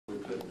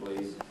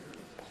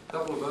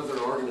couple of other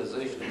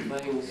organizational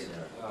things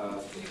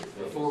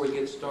before we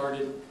get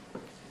started.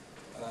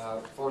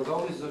 For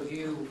those of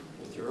you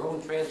with your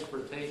own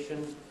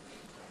transportation,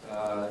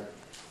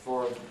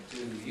 to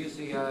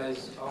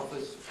UCI's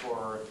office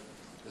for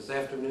this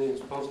afternoon's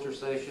poster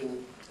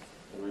session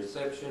and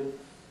reception,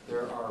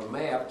 there are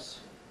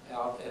maps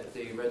out at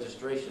the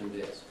registration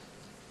desk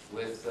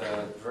with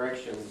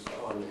directions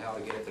on how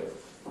to get there.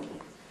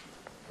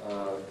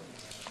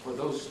 For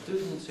those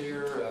students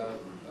here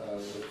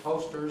with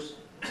posters,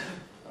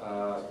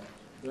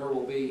 there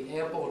will be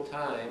ample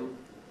time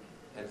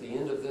at the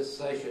end of this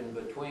session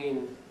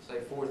between, say,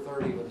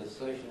 4:30 when the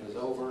session is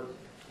over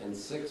and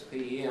 6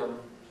 p.m.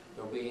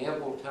 There will be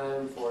ample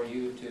time for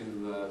you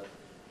to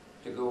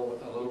go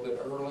a little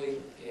bit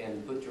early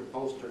and put your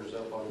posters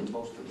up on the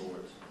poster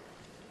boards.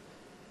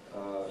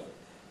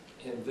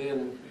 And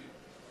then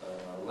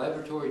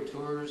laboratory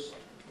tours,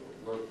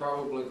 we're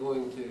probably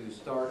going to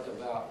start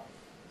about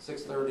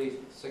 6:30,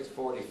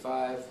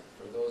 6:45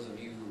 for those of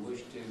you who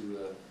wish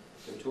to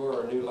tour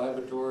our new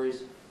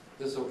laboratories.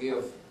 This will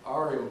give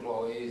our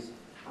employees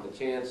the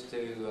chance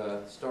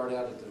to start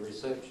out at the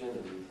reception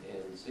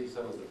and see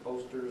some of the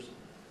posters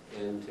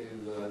and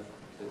to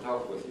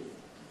talk with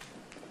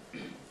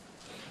you.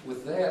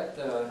 With that,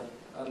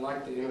 I'd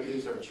like to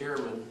introduce our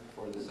chairman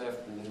for this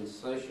afternoon's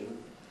session.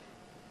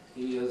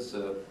 He is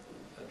a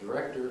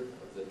director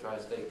of the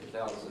Tri-State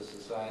Catalysis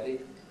Society,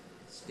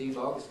 Steve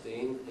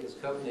Augustine. His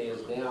company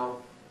is now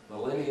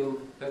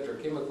Millennium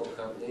Petrochemical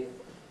Company.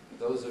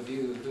 Those of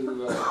you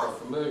who are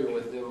familiar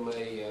with them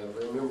may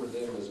remember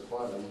them as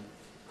Quantum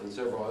and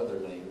several other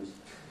names.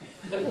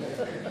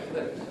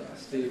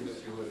 Steve,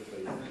 if you would,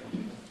 please.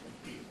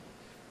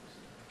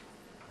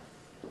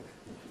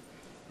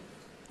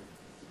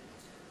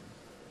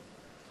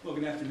 Well,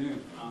 good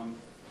afternoon.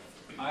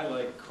 I,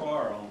 like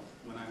Carl,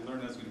 when I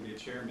learned I was going to be a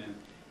chairman,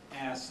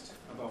 asked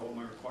about what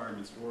my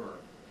requirements were.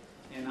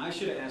 And I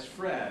should have asked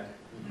Fred,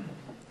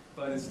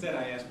 but instead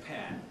I asked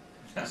Pat.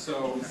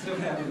 So instead of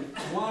having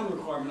one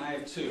requirement, I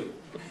have two.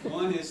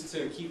 One is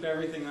to keep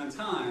everything on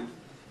time,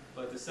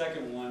 but the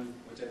second one,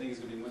 which I think is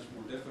going to be much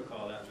more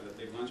difficult after the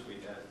big lunch we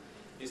had,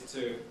 is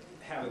to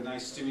have a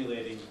nice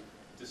stimulating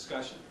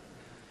discussion.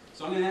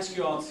 So I'm going to ask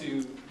you all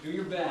to do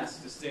your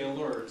best to stay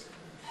alert,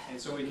 and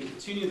so we can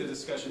continue the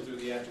discussion through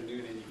the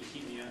afternoon and you can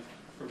keep me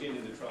from getting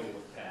into trouble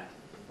with Pat.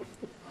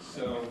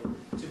 So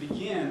to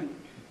begin,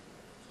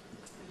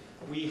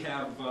 we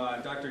have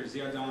Dr.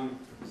 Xiaodong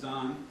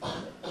Zhan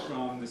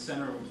from the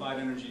Center of Applied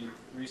Energy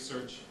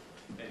Research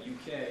at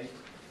UK,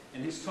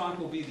 and his talk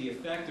will be the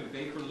effect of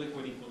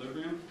vapor-liquid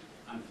equilibrium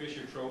on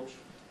Fischer-Tropsch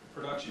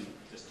product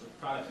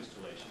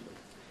distillation.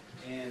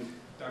 And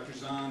Dr.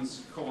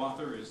 Zhan's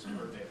co-author is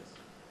Bert Davis.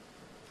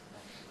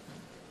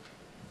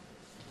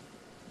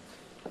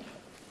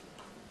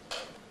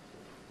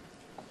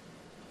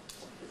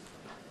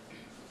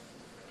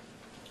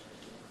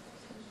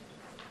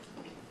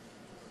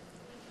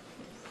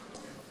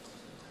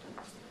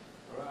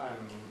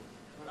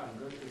 What I'm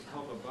going to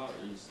talk about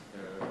is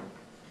the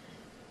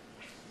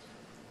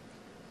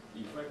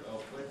effect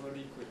of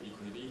vapor-liquid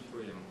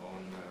equilibrium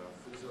on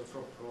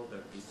Fischer-Tropsch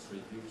product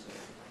distribution.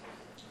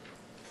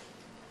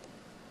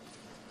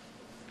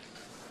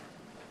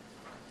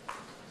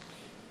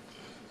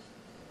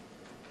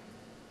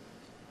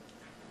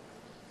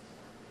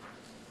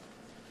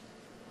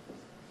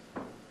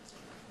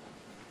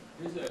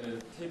 This is a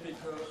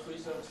typical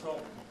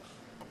Fischer-Tropsch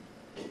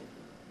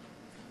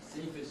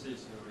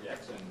synthesis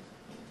reaction.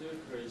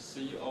 Typically,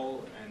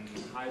 CO and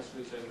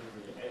hydrogen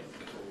react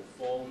to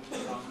form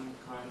some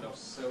kind of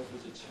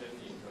surface chain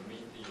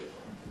intermediate.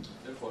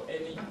 Therefore,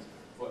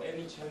 for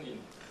any chain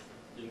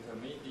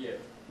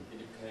intermediate,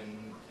 it can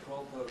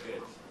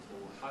propagate to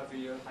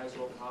heavier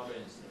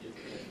hydrocarbons. It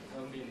can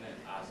terminate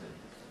as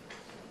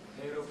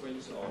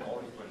halogens or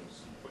olefins.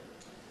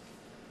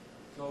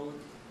 So,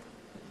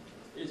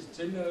 it's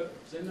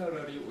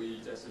generally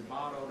we just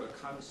model the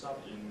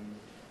concept in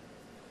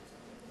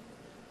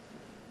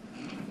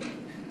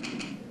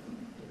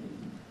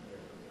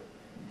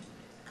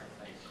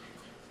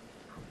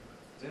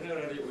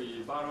Generally,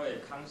 we borrow a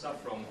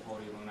concept from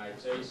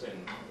polymerization.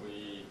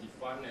 We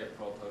define a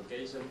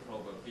propagation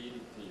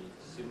probability.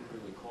 Simply,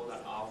 we call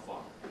that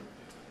alpha.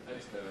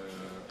 That's the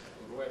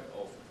rate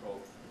of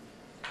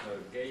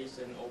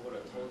propagation over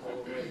the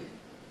total rate.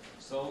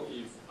 So,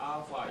 if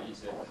alpha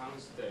is a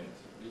constant,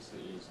 this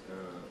is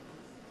the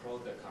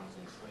product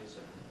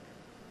concentration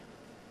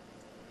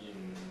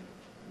in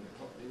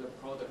the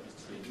product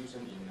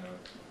distribution in a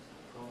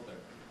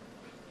product.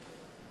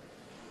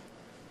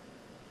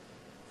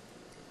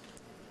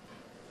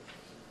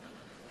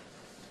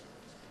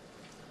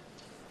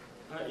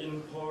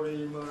 In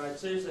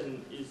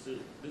polymerization,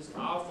 this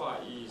alpha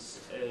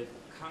is a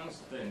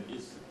constant.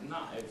 It's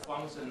not a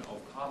function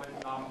of carbon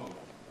number.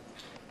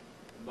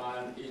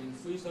 But in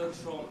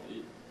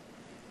Fischer-Tropsch,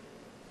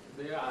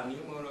 there are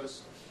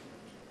numerous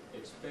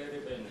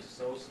experiments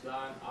shows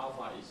that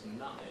alpha is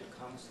not a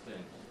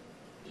constant.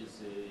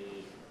 It's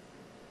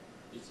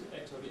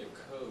actually a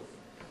curve.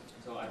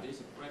 So at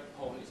this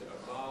breakpoint, it's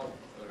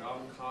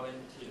around carbon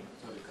 17,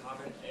 so the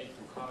carbon 8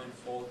 to carbon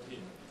 14.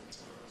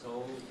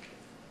 So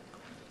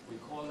we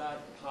call that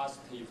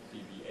positive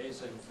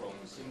deviation from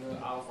single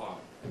alpha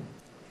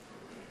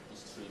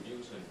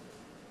distribution.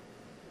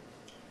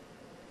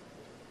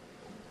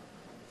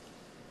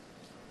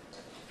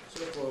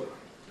 So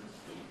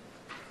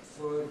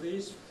for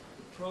this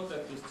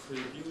product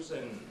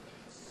distribution,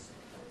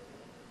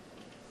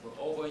 for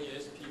over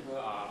years people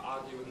are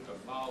arguing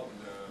about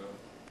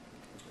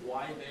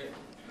why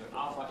the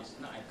alpha is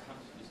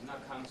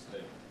not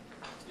constant.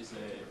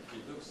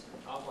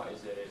 Alpha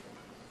is a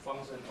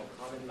function of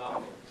carbon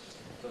number.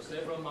 So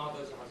several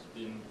models has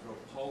been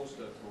proposed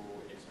to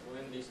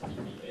explain this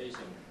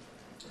deviation.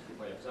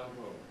 For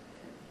example,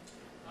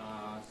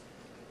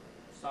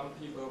 some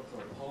people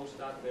propose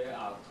that there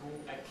are two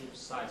active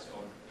sites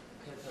on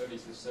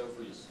catalyst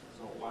surface.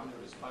 So one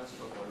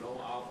responsible for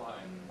low alpha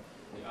and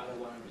the other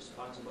one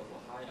responsible for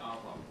high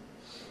alpha.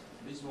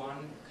 This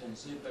one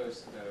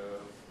considers the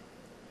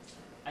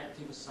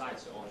active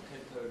sites on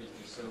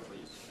catalyst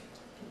surface.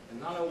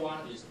 Another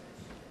one is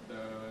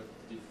the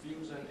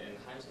diffusion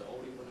enhanced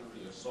olefin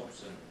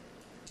reabsorption.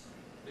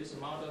 This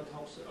model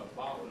talks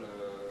about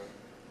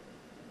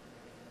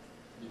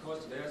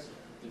because there's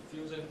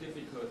diffusion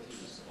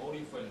difficulties,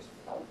 olefins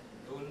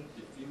don't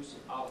diffuse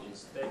out,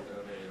 instead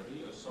they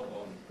reabsorb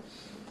on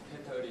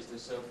catalyst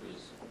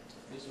surface.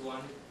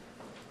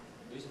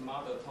 This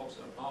model talks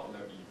about the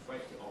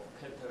effect of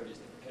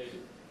catalyst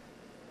padding.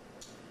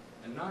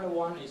 Another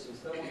one is the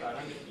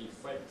thermodynamic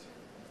effect.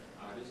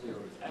 This is a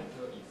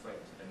reactor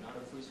effect,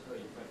 another physical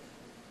effect.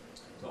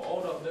 So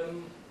all of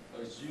them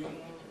assume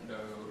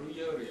the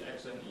real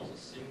reaction is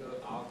single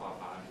alpha,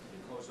 but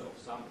because of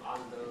some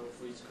other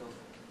physical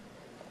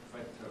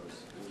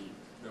factors,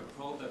 the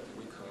product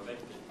we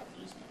collected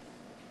is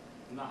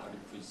not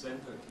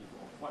representative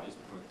of what is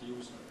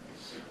produced.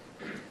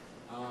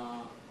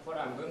 What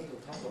I'm going to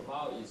talk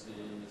about is the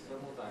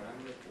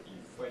thermodynamic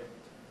effect.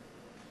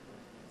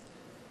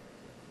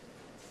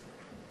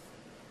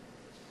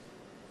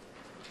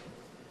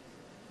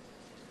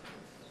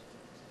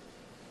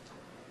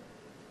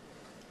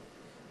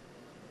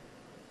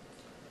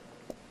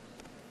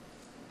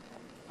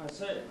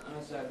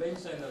 As I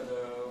mentioned,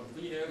 the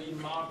VLE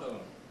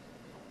model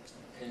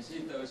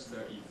considers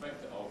the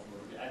effect of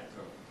the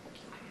reactor,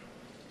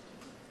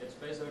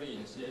 especially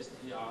in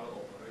CSTR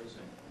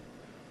operation.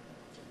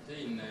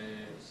 In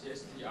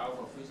CSTR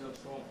for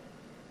physical,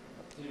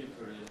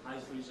 typically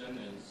hydrogen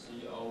and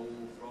CO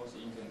flows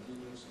in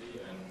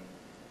continuously, and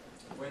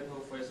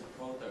vapor phase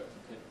product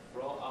can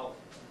flow out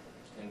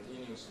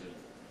continuously.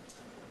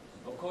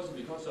 Of course,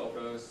 because of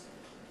the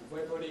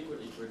vapor-liquid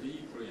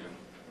equilibrium,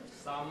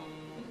 some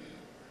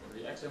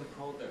reaction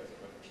products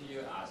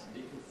appear as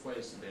liquid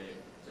phase. They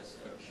just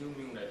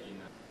accumulate in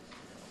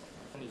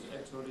a. It's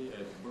actually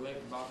a black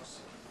box.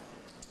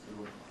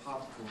 You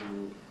have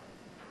to.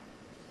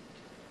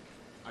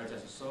 I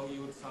just show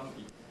you some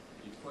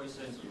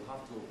equations. You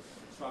have to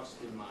trust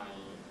in my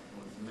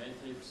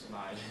mathematics,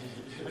 my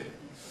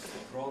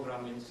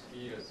programming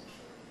skills.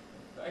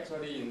 So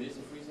actually, in this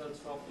research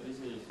talk, this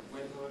is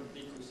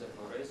vapor-liquid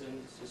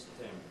separation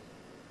system.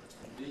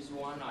 This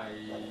one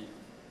I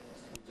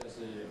just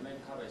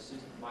make up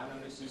a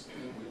binary system.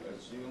 We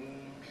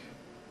assume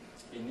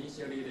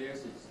initially there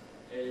is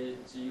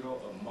A0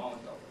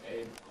 amount of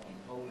A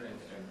component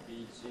and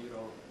B0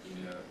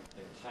 in a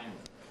tank,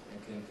 and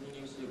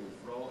continuously we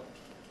flow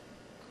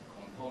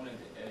component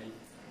A,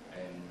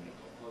 and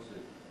of course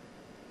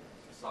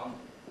some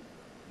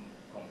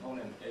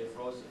component A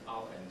flows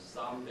out and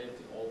some left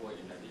over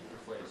in the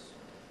liquid phase.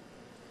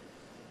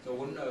 So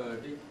when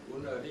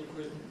the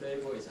liquid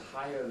level is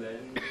higher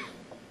than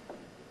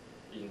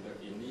in the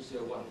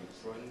initial one, we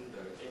turn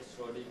the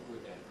extra liquid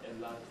and add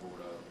that to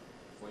the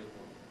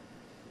vapor.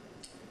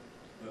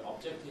 The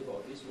objective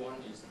of this one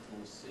is to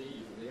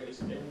see if there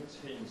is any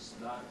change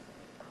that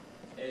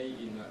A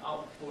in the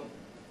output,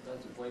 that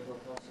the vapor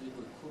plus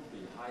liquid could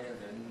be higher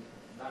than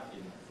that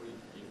in free.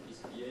 If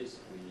it's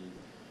yes, we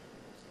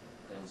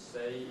can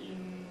say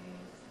in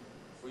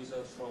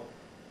Fischer-Tropsch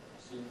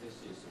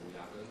synthesis we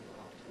are going to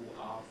have 2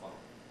 alpha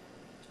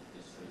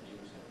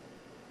distribution.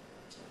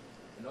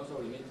 And also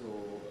we need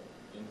to,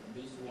 in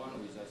this one,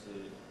 we just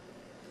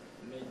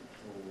need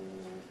to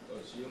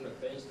assume the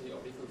density of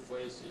liquid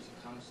phase is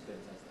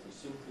constant to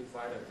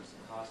simplify the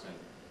discussion.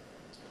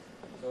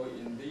 So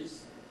in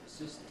this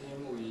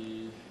system,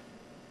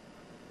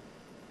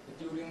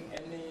 during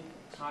any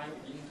time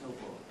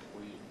interval,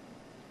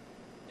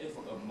 if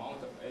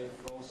amount of air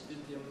flows,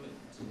 system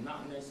is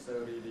not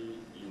necessarily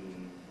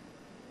in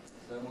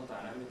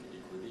thermodynamic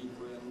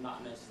equilibrium,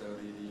 not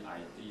necessarily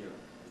ideal,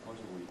 because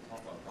we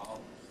talk about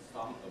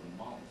some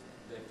amount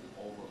left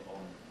over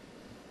on.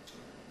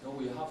 So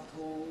we have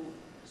two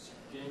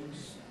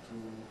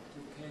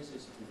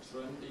cases to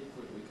drain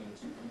liquid. We can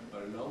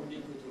allow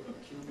liquid to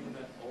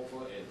accumulate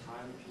over a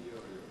time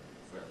period,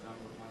 for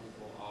example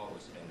 24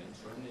 hours, and then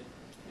drain it.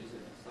 This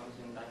is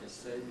something like a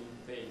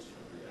semi-batch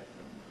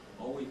reactor.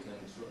 Or we can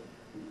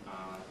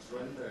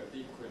drain the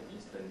liquid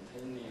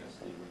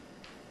instantaneously. We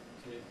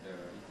keep the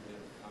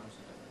liquid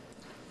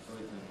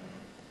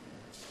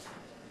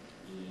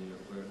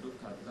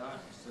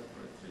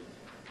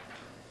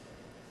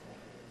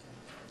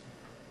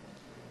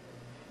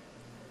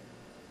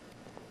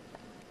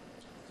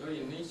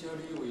Actually,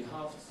 initially we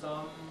have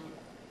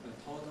the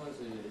total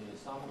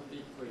is some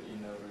liquid in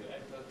the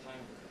reactor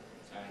tank,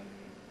 and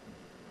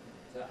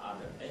at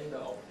the end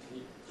of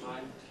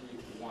time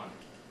T1,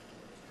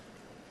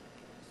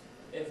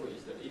 F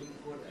is the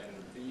input and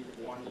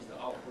V1 is the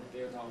output,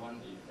 delta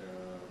 1 is the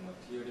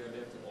material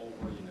left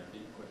over in the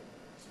liquid.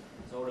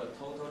 So the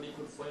total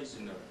liquid phase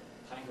in the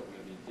tank will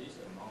be this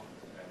amount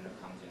and the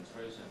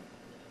concentration.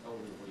 So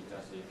if we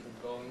just keep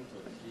going to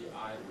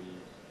Ti, we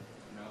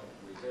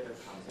get a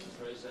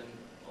concentration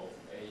of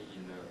A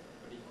in the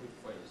liquid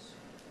phase.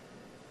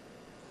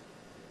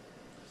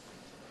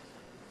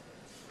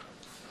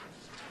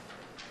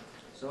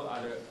 So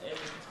at the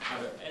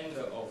end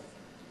of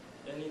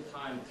any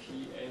time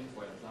Tn,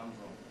 for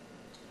example,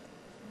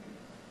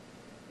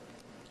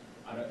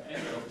 at the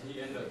end of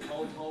Tn, the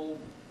total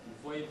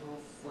vapor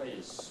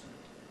phase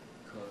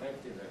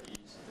collected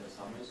is the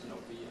summation of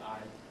Vi.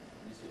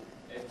 This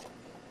is F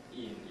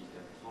in is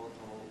the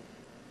total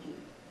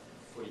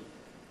free,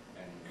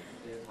 and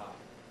delta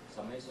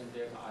summation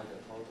delta I the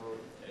total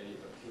A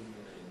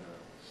accumulated in the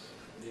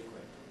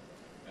liquid,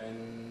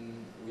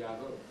 and we are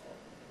good.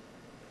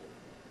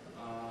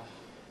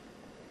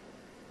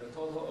 The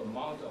total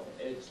amount of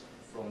H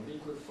from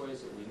liquid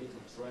phase we need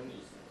to drain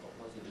is, of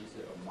course, this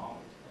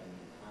amount and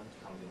times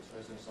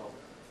concentration. So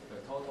the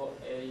total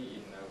A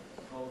in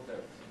the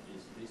product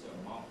is this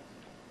amount.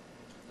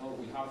 So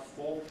we have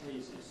 4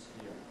 cases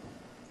here.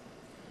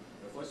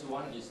 The first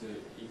one is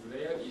if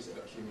there is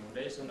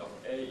accumulation of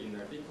A in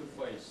the liquid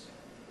phase,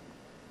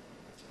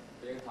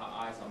 delta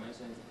I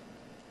summation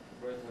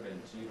greater than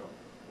 0.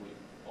 We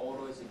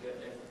always get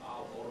F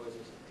out, always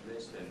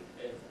less than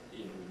F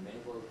in. We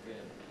never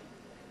get.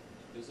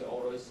 This is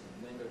always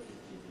negative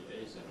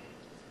deviation.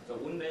 So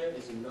when there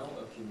is no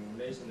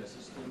accumulation, the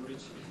system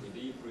reaches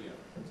equilibrium.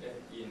 F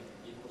in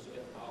equals to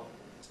F out.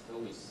 So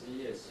we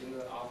see a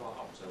single alpha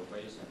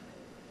observation.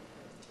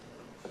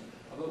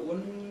 But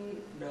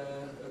when the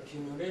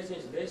accumulation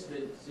is less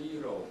than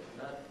 0,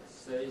 that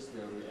says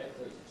the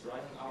reactor is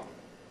drying out.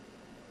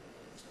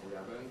 We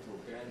are going to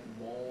get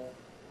more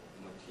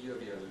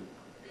material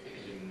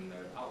in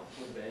the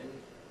output than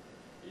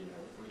in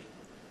the free.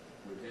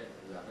 We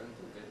are going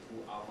to get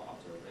 2 alpha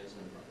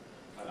observations.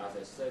 But as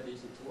I said,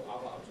 these 2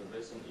 alpha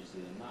observations is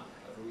not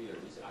real.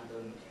 It's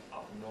under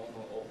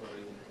abnormal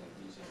operating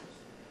conditions.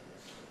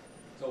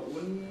 So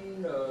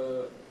when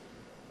the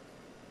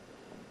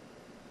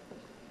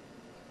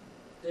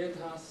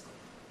delta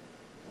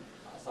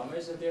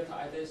summation delta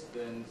I less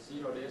than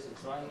 0, there is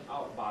drying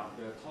out, but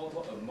the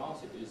total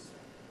amount is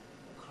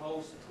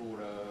close to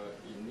the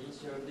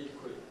initial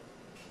liquid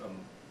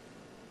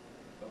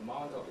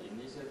amount of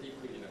initial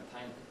liquid in the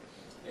tank.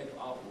 F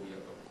out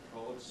will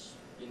approach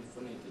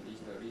infinity. This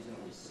is the reason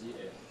we see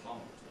a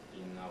hump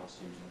in our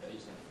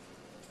simulation,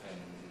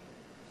 and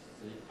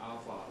see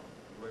alpha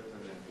greater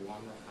than 1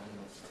 kind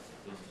of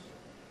thing.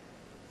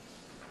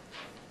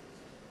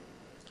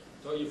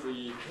 So if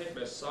we take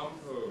the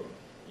sample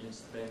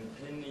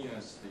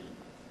instantaneously,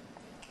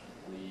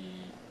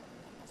 we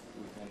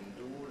can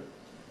do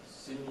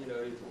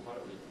similarly to what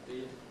we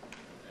did,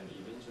 and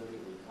eventually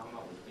we come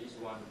up with this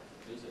one.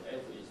 This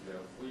F is the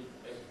free,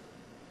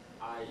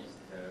 Fi is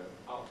the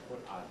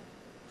output at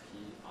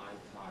Pi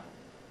time.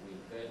 We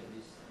get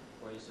this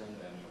equation,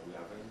 and we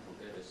are going to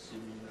get a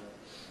similar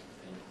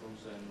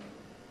conclusion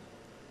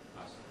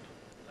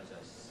as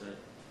I said.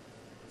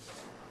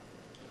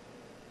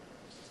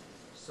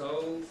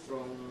 So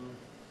from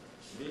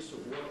this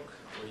work,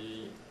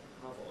 we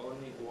have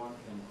only one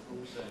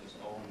conclusion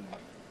on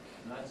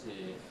that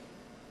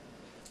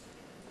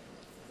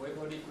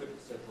vapor liquid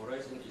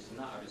separation is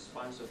not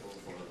responsible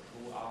for the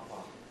 2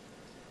 alpha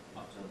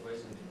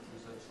observation in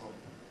Tristate.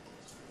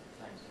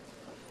 Thanks.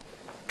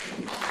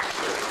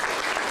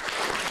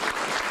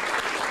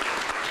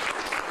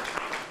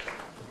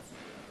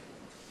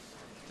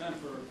 Time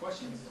for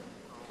questions.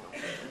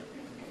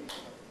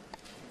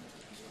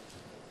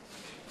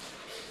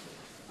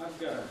 I've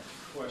got a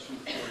question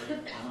for you.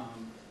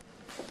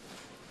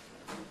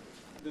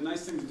 The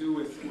nice thing to do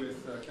with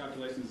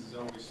calculations is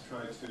always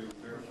try to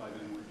verify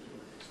them with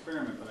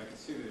experiment, but I can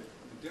see the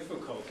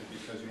difficulty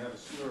because you have a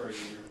slurry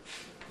and you're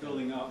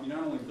building up. You're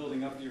not only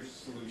building up your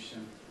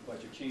solution,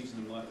 but you're changing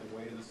the molecular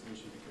weight of the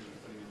solution because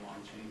you're putting in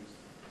long chains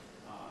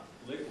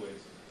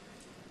liquids.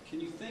 Can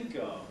you think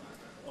of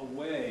a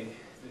way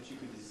that you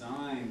could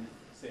design,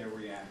 say, a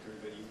reactor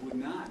that you would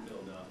not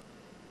build up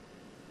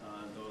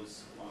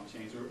those long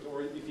chains,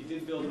 or if you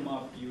did build them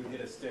up, you would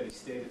hit a steady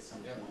state at some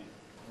point?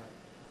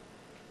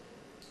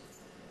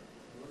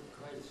 Good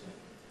question.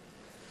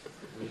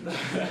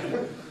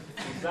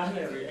 Design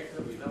a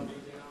reactor without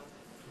building up?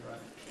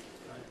 Right.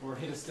 Or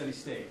hit a steady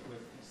state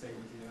with, say,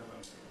 with you have a...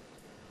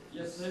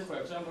 Yes, say for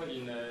example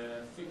in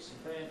a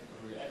fixed bed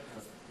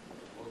reactor,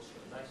 which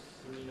that's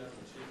similar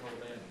to triple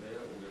bed, there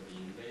will be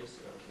less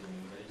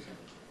accumulation.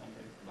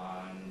 Okay.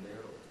 But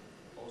there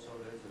also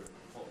there's a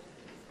report.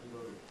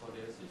 People report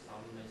there is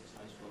some mass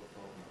transfer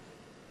problem.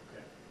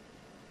 Okay.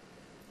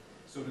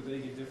 So do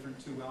they get different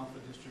 2 alpha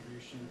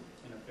distribution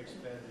in a fixed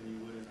bed than you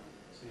would in a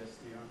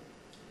CSDR?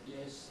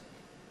 Yes.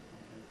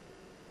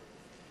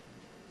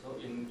 So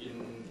in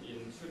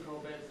trickle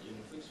bed, in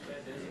fixed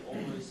bed, there's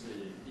always a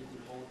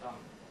liquid hold down,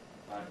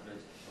 but the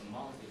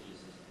amount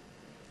is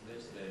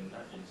less than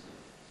that is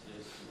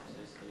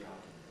just they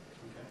are.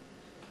 Okay.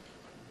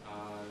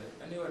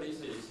 Anyway, this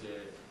is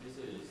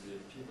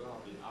people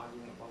have been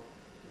arguing about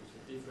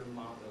different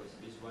models.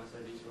 This one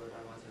said this way,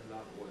 that one said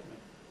that way.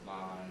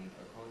 But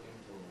according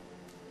to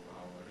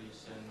our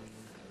recent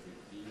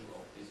review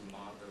of these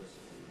models,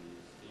 we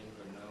think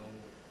no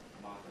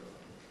model.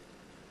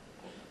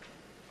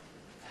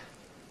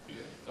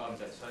 So I'm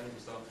just trying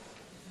to solve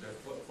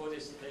for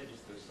this stage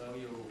to show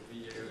you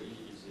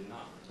VLE is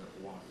not the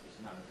one, it's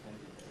not a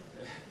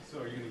candidate. So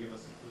are you going to give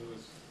us a clue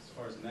as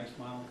far as the next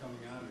model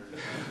coming out, or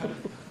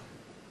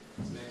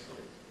what's next?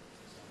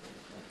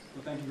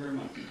 Well, thank you very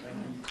much. Thank you.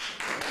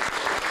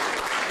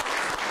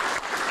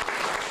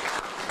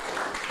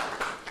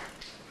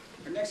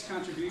 Our next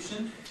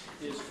contribution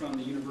is from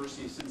the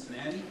University of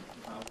Cincinnati,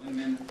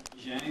 Wenmin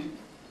Zhang,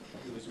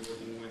 who is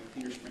working with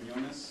Peter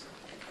Sprignonis,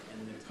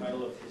 and the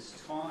title of his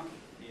talk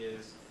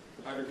is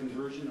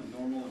Hydroconversion of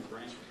Normal and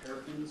Branch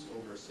Paraffins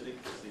over Acidic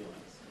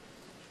Zeolites.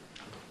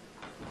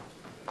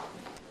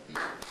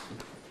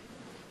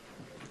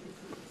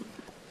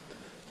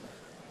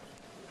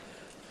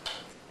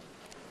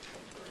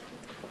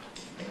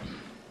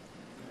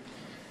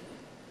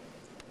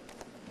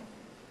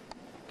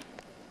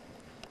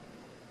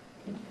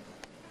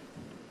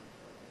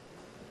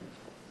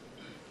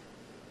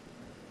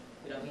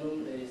 Good afternoon,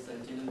 ladies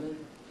and gentlemen.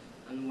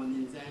 I'm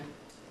Wenmin Zhan.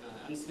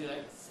 I'm still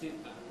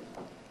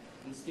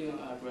a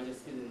graduate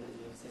student at the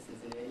University of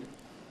Cincinnati.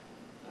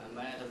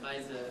 My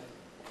advisor,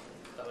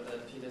 Dr.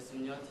 Peter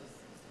Sprignonis,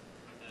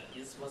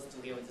 is supposed to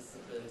give this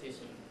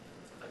presentation,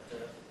 but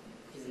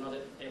he's not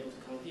able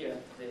to come here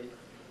today,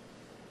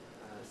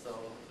 so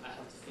I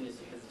have to finish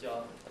his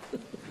job.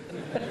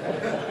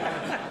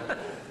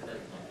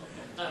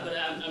 But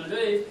I'm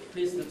very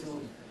pleased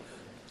to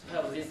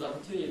have this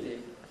opportunity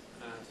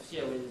to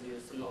share with you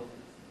some of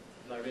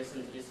my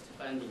recent research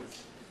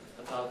findings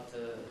about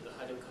the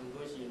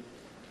hydroconversion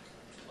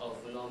of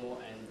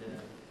normal and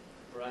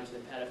branched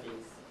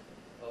paraffins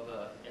of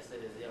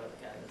acidic zeolite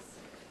catalysts.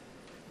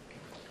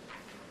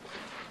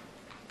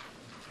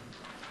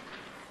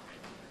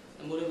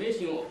 The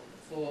motivation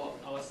for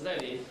our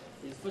study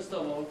is, first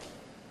of all,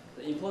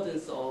 the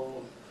importance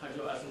of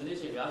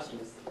hydroacylation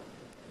reactions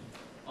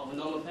of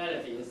normal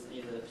paraffins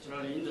in the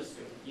petroleum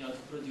industry in order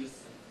to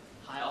produce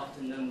high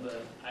octane number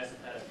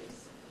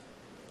isoparaffins.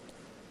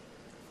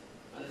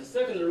 And the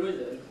second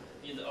reason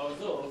is,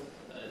 although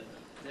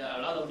there are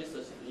a lot of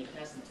research in the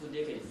past 2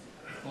 decades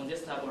on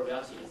this type of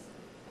reactions,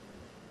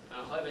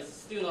 however, it's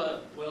still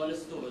not well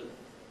understood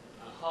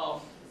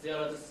how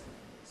zeolite's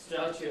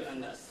structure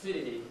and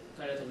acidity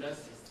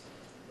characteristics,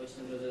 which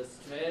include the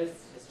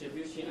strength,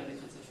 distribution, and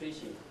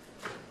concentration,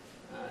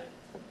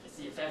 its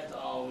effect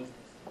on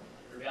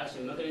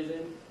reaction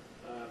mechanism,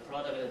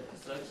 product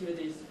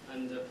selectivities,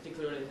 and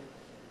particularly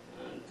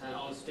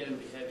downstream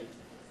behavior.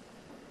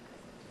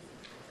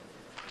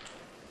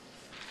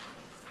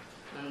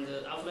 And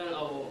the outline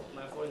of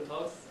my following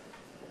talks,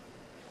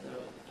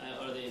 I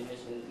already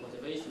mentioned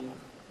motivation,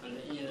 and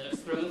in the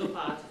experimental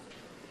part,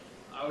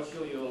 I will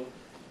show you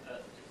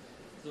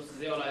those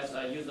zeolites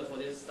I used for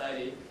this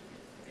study,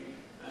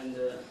 and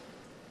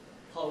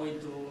how we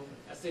do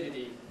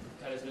acidity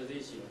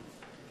characterization.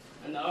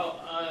 And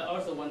I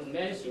also want to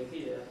mention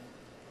here,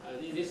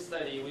 in this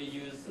study we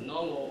use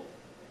normal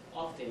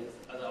octanes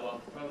as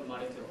our primary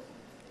molecule.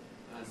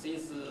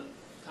 Since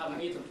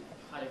carbon-8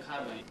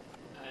 hydrocarbon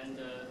and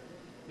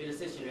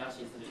beta-station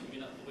reactions,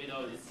 we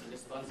know it's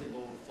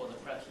responsible for the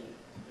cracking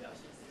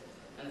reactions.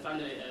 And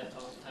finally,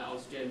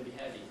 downstream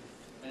behavior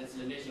and its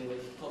relation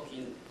with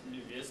coping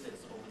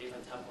characteristics of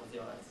different types of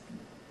zeolites.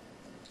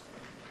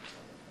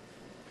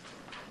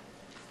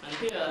 And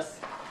here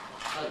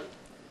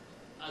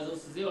are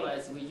those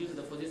zeolites we used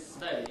for this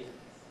study.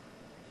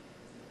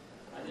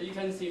 And you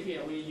can see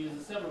here we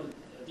use several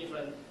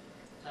different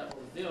types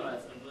of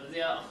zeolites, and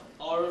they are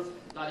all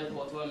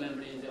dipole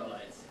membrane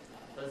zeolites.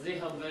 But they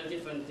have very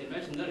different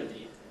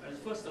dimensionality. And the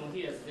first one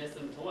here is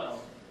SM12.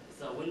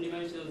 It's a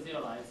one-dimensional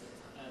zeolite.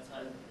 It's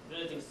a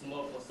relatively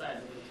small for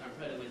size when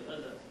compared with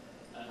other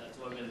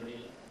 12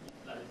 membrane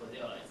dipole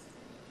zeolites.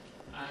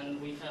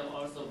 And we have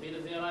also beta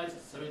zeolites,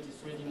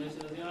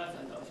 three-dimensional zeolites,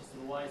 and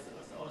Y is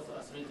also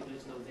a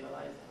three-dimensional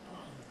zeolite.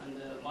 And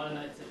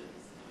molinite,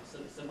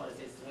 somebody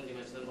says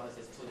one-dimensional, somebody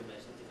says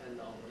two-dimensional, depending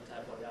on what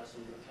type of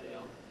reaction you carry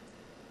on.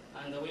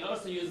 And we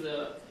also use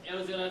the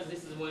L zeolite.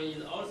 This is one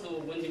is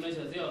also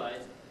one-dimensional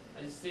zeolite.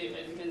 And as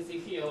you can see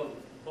here,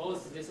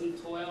 both this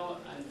 12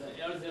 and the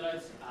L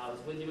zeolites are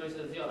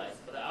one-dimensional zeolites.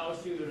 But I will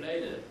show you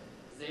later,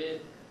 they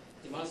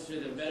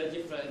demonstrate a very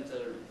different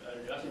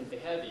reaction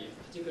behavior,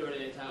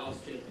 particularly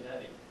downstream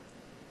behavior.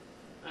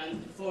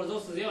 And for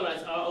those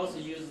zeolites, I also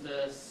used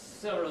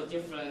several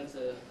different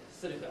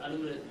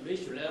silica-aluminum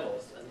ratio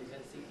levels, as you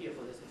can see here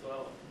for this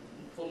 12.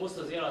 For most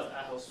of the zeolites,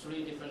 I have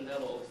 3 different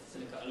levels of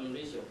silica-aluminum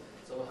ratio,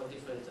 so we have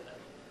different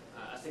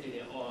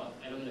acidity or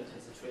aluminum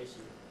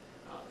concentration.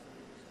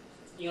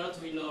 in order to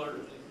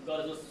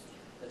got those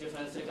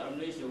different silicon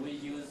aluminum ratio, we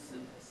use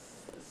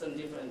some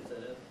different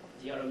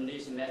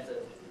de-alumination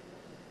method.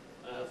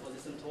 For the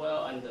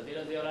SiM12 and the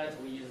beta zeolite,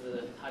 we use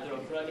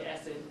hydrochloric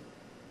acid,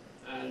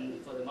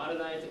 and for the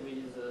malonite, we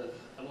use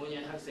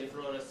ammonium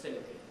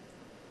hexafluorosilicate.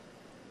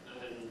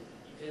 And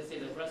you can see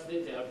the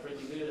precipitate are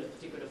pretty good,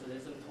 particularly for the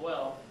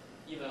SiM12.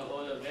 Even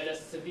all the very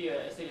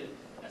severe acid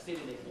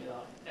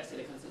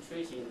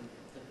concentration,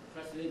 the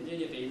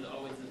precipitate is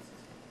always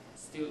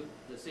still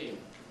the same.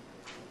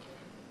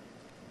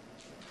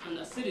 And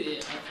acidity,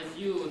 as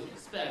you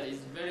expect, is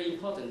very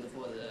important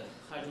for the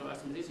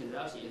hydroacidization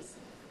reactions.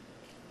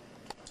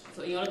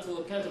 So in order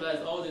to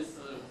characterize all these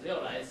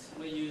zeolites,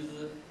 we use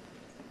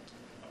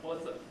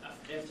both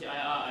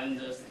FTIR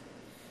and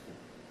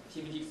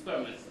TBD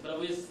experiments. But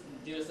we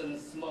do some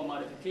small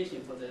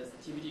modification for the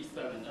TBD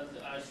experiment. As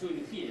I'll show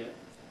you here,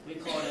 we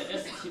call it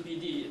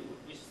STBD,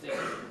 which is the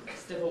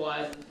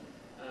stepwise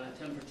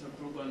temperature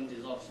program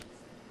desorption.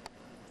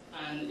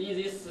 And in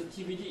this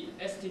STBD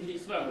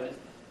experiment,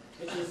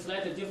 which is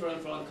slightly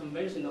different from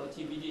conventional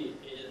TBD,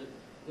 is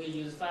we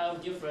use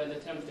 5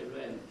 different temperature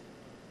ranges.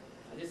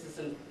 This is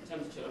some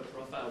temperature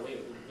profile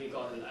we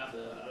got after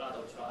a lot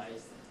of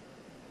tries.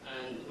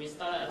 And we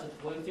start at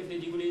 150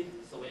 degrees,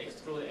 so we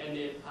exclude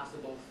any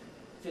possible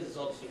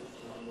physisorption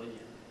of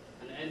ammonia.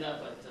 And end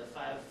up at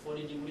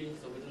 540 degrees,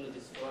 so we don't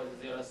destroy the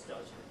zeolite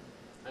structure.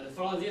 And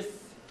from this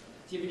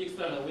TBD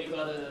experiment, we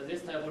got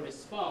this type of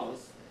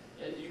response.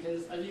 As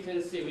you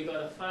can see, we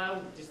got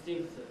 5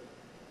 distinct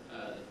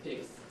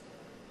peaks.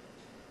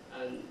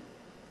 And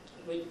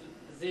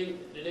they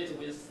relate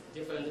with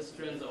different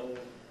strengths of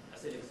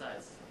acidic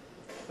sites.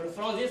 But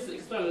from this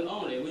experiment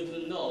only, we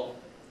don't know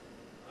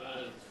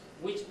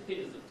which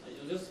peaks,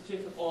 those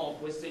peaks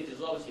of we see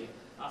dissolving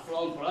are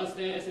from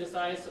Bronsted acid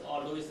sites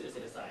or Lewis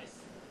acid sites.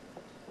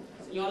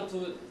 So in order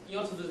to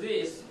do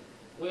this,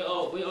 we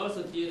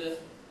also did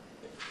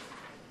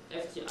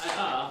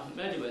FTIR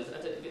measurements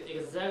at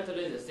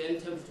exactly the same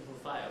temperature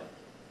profile.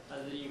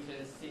 As you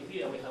can see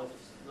here, we have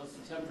those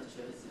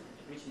temperatures,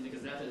 which is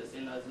exactly the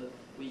same as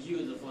we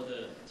used for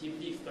the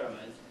TBD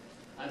experiment.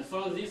 And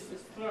from this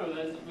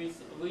experiment,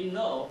 we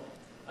know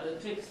at the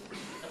peaks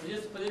at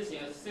this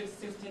position,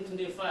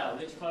 1625,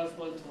 which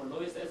corresponds to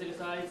Lewis acid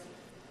sites,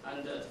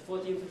 and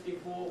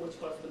 1454, which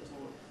corresponds to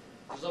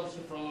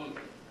absorption from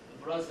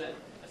Bronsted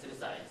acid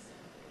sites.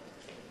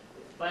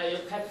 By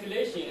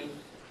calculation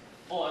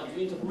or the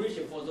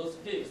integration for those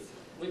peaks,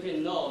 we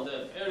can know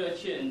the area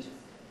change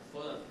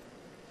for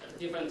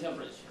different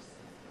temperatures.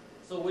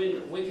 So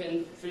we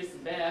can trace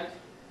back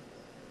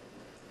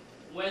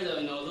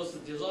whether those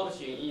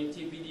desorption in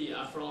TBD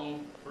are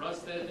from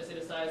Bronsted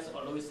acid sites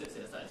or Lewis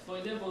acid sites. For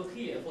example,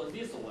 here for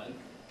this one,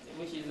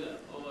 which is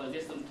over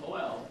this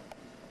 12,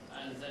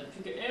 and the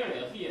peak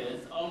area here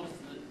is almost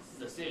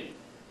the same.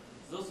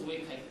 Thus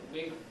we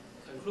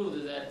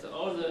conclude that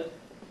all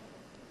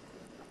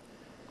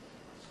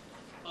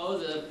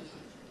the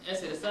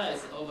acid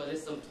sites over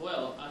this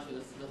 12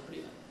 actually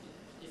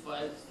if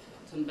I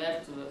turn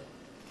back to the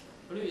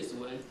previous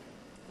one,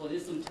 for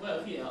this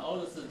 12 here, all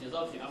those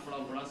desorption are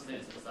from Bronsted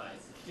acid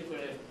sites,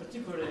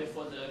 particularly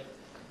for the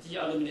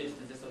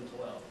de-aluminated system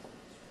 12.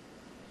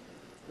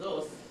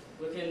 Those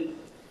we can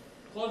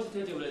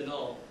quantitatively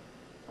know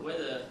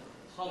whether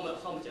how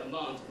much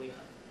amount we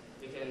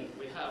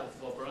have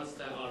for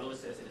Bronsted or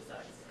Lewis acid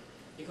sites,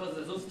 because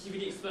those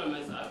TBD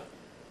experiments are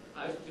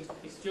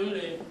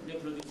extremely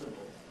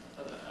reproducible. I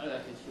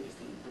can show you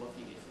some more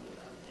figures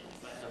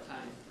if I have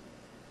time.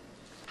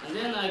 And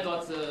then I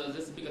got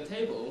this bigger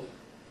table.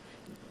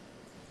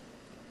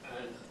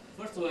 And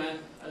first one,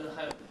 I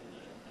have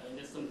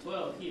this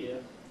 12 here.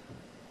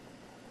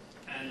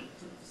 And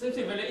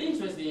something very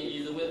interesting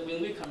is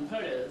when we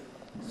compare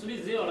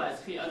 3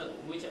 zeolites here,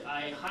 which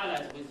I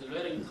highlight with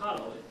red in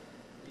color.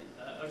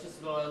 This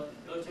 12,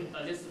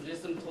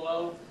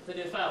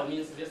 35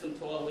 means this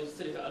 12 with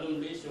silicon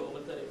aluminum ratio over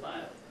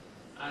 35.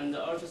 And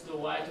ultraslow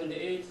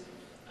Y28,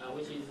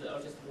 which is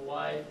ultraslow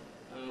Y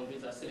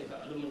with a silicon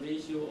aluminum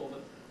ratio over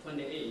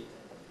 28.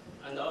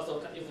 And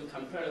also, if you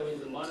compare it with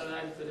the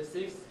malonite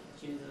 36,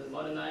 which is the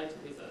malonite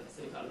with a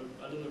silicon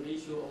aluminum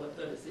ratio over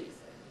 36.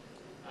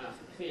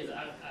 Here is the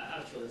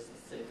actual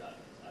silicon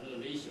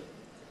aluminum ratio.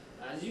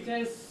 As you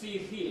can see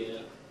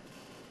here,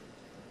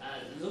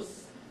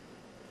 those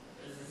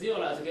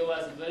zeolites give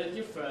us very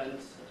different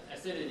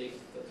acidic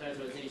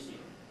characterization.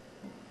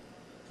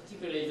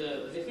 Particularly,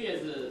 here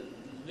is the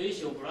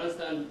ratio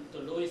Bronsted to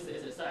Lewis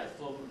acid sites.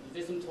 For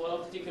this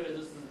 12, particularly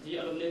this is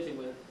de-aluminated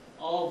with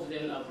all of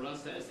them are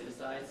Bronsted acid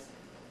sites.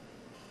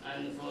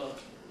 And for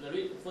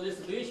this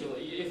ratio,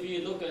 if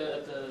you look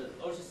at the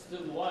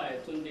ultrasonic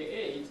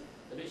Y28,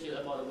 the ratio is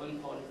about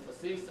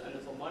 1.46,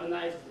 and for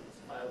malonite it's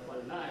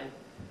 5.9.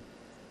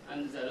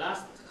 And the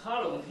last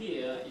column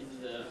here is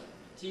the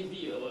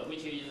TB,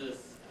 which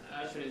is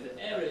actually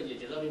the average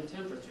dissolving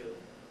temperature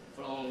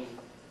from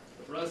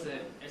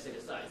Bronsted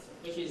acid sites,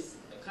 which is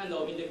a kind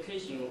of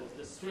indication of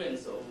the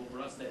strength of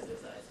Bronsted acid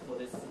sites for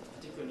this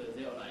particular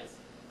zeolites.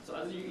 So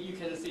as you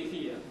can see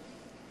here,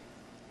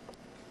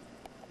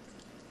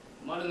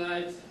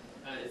 Molinite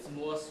is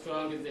more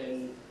stronger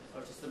than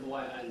ultrastable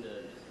wire and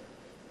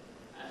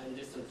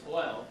this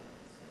 12.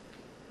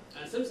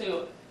 And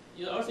something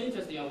is also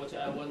interesting, which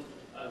I want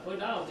to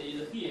point out,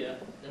 is here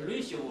the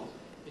ratio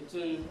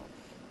between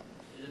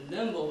the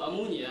number of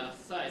ammonia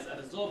sites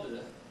absorbed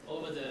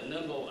over the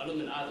number of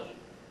aluminum atom.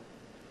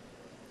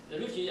 The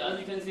ratio, as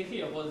you can see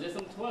here, for this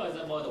 12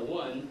 is about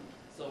 1.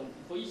 So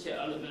for each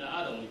aluminum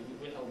atom,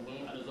 we have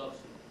 1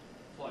 absorption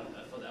point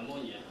for the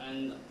ammonia.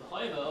 And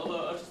however, over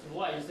ultrastable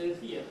wire, you see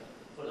here,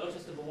 for the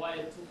ultrastable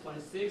wire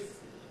 2.6, this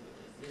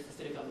is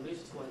silicon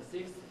ratio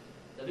 2.6.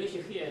 The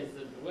ratio here is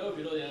well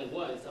below than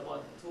 1. It's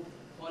about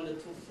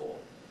 2.24.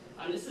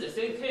 And this is the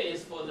same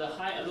case for the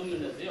high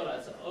aluminum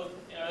zeolites,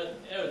 air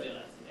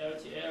zeolites,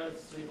 LTL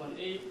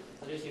 3.8.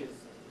 The ratio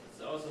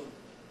is also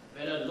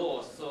very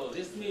low. So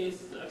this means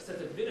the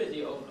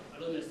acceptability of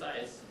aluminum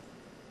sites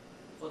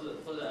for the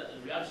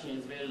reaction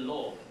is very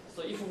low.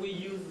 So if we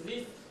use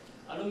this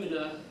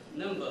aluminum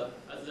number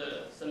as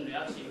some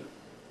reaction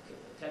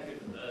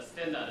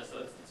standard, so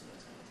it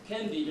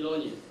can be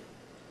erroneous.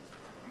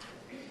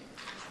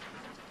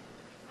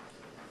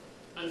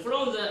 And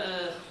from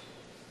the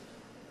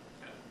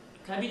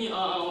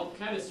carbonyl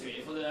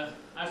chemistry for the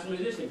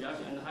isomerization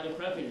reaction and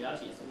hydrocracking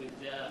reactions,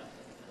 there are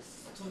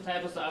 2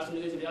 types of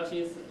isomerization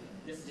reactions.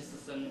 This is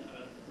just some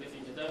brief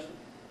introduction.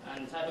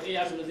 And type A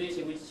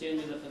isomerization, which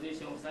changes the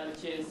position of side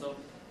chain, so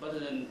but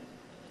then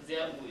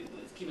there we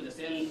keep the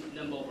same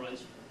number of branch.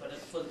 But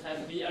for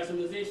type B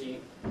isomerization,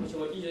 which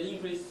will either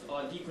increase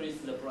or decrease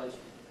the branch.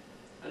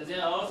 And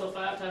there are also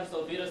 5 types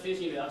of beta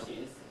station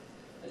reactions.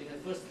 As you can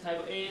first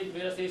type A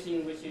beta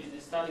station, which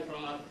is starting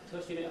from a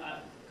tertiary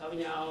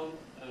carbonyl ion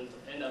and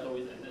end up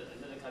with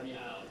another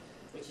carbonyl ion,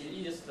 which is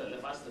easiest and the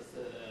fastest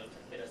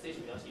beta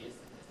station reactions.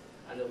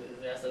 And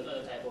there are some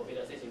other type of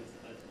beta stations,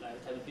 like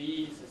type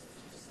B,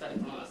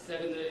 starting from a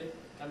secondary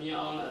carbonyl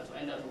ion to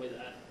end up with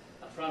a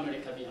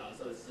primary carbonyl ion.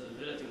 So it's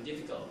relatively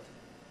difficult.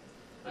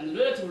 And the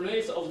relative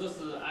rates of those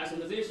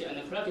isomerization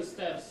and cracking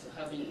steps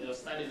have been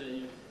studied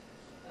in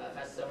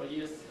past several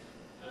years.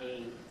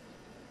 And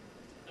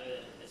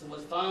it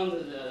was found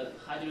that the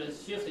hydrogen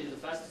shift is the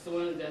fastest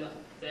one, then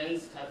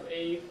type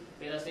A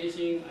beta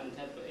station, and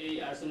type A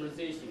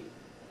isomerization,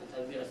 and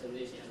type B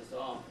isomerization, and so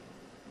on.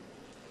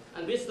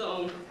 And based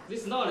on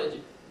this knowledge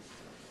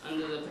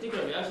and the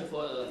particular reaction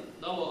for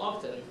normal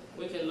octane,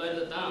 we can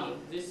write down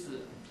this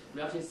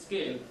reaction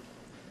scheme.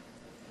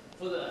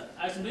 For the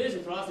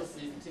isomerization process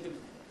is typically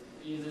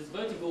in this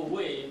vertical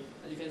way,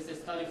 as you can see,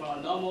 starting from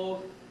a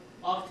normal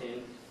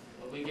octane,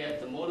 we get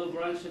the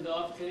monobranched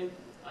octane.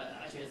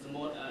 Actually, it's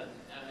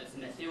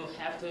methyl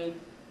heptane,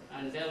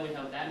 and then we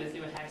have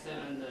dimethyl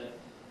hexane and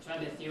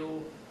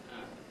trimethyl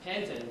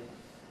pentane,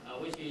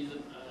 which is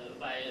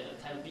by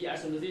type B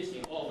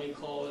isomerization, or we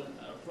call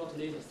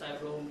protonated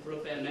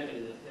cyclopropane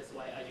mechanism. That's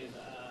why I use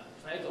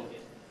trigon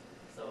here.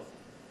 So,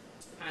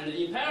 and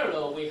in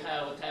parallel, we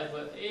have type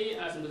A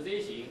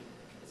isomerization.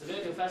 It's a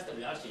very fast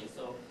reaction.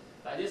 So,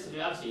 by this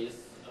reaction,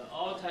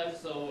 all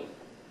types of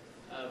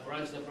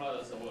branched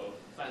products will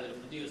finally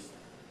produced.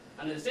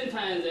 And at the same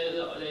time, there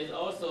is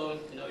also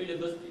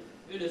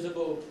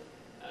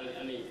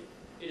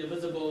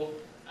irreversible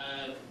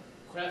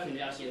cracking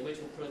reaction, which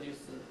will produce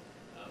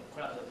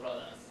cracked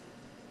products.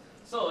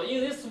 So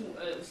in this,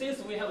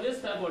 since we have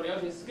this type of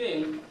reaction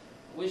scheme,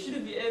 we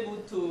should be able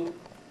to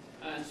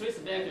trace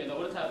back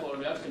what type of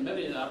reaction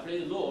mechanism are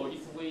playing a role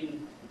if we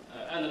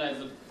analyze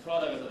the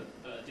product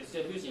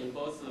distribution,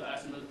 both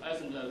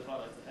isomerized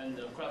products and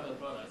cracked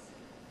products.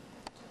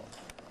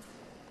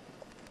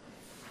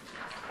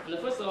 And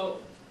first of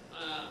all,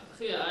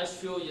 here I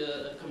show you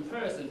a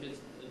comparison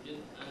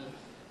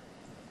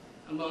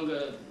among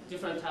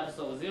different types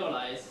of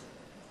zeolites.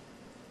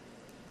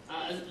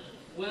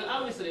 When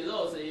obviously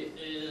those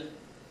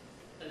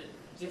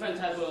different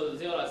types of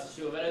zeolites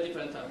show very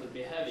different types of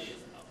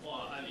behaviors,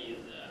 or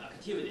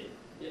activity.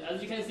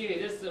 As you can see,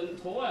 this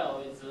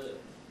 12 is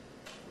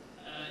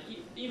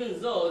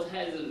even though it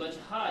has a much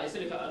higher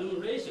silicon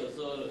aluminum ratio,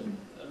 so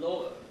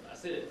low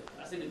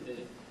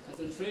acidity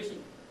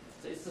concentration.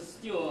 So it's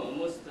still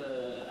most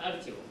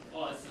active,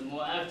 or it's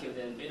more active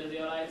than beta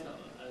zeolite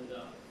and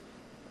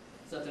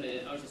certainly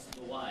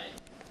ultrastable wire.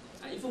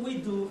 And if we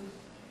do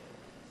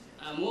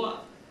a more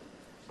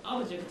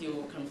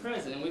objective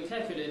comparison, we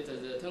calculate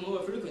the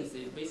turnover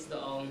frequency based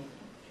on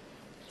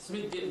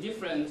 3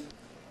 different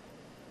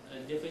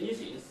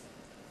definitions.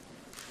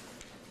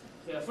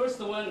 First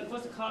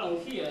column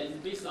here is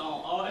based on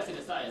all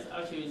acid size.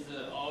 Actually, it's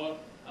all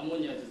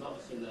ammonia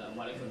dissolved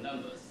molecular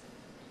numbers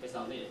based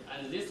on it.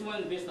 And this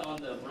one is based on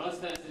the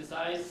Bronsted acid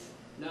size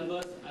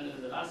numbers, and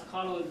the last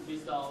column is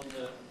based on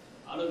the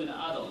aluminum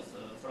atoms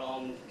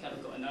from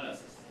chemical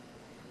analysis.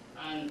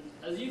 And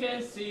as you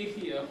can see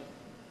here,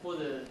 for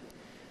the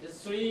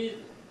 3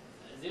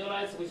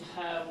 zeolites which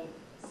have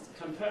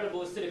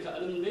comparable silicon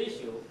aluminum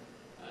ratio,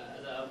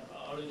 as I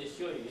already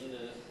showed you in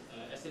the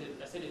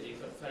acidity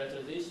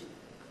characterization.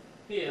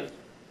 Here,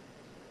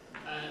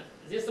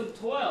 this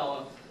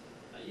 12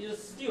 is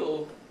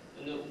still,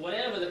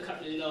 whatever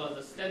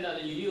the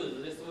standard you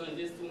use, this one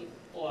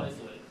or this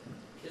way.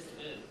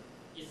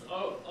 It's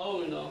all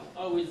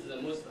always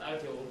the most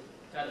active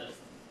catalyst.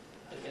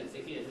 You can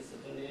see here, this is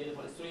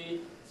 28.3,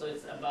 so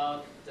it's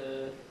about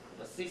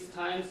 6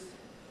 times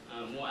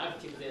more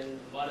active than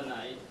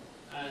Wadenite,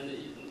 and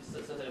it's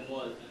certainly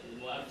more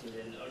active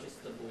than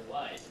ultra-stable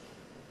Y.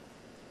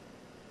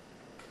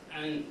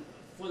 And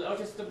for the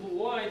ultra-stable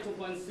Y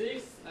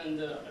 2.6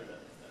 and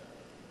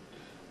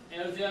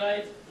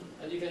L-zeolite,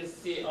 as you can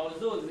see,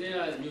 although they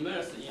are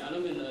numerous in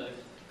aluminum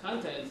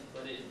content,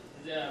 but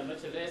they are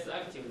much less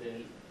active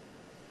than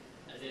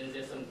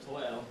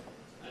SM12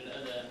 and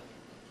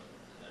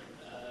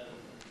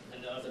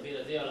other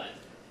beta zeolite.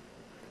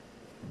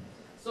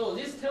 So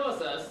this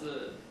tells us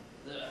the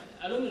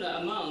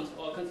aluminum amount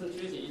or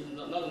concentration is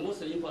not the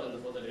most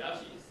important for the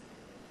reactions.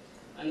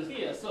 And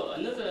here, so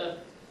another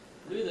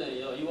reason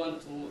you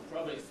want to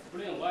probably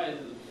explain why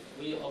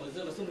we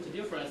observe so much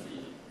difference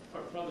is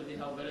probably they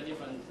have very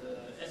different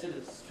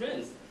acid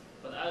strengths.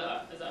 But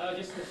as I'll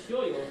just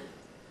show you,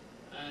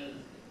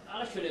 and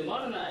actually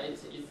Wadenite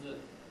is, the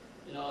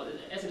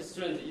acid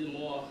strength is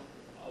more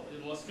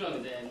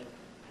strong than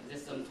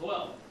this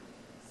SM12.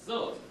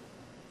 So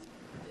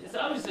it's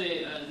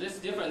obviously this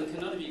difference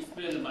cannot be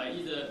explained by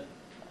either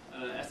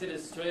acid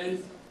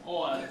strength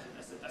or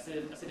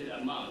acid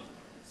amount.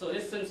 So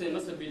this something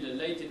must be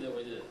related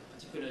with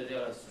particular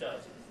their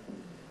strategies.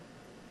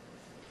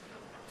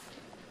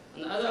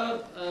 And as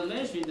I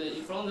mentioned,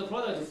 from the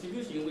product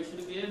distribution, we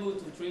should be able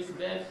to trace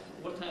back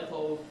what type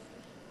of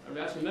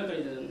reaction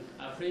mechanism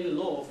are playing a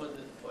role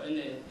for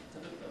any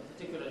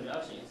particular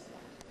reactions.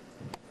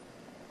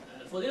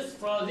 For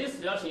this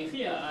reaction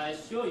here, I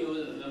show you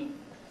the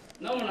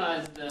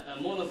normalized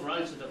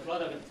monobranch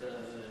product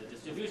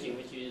distribution,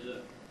 which is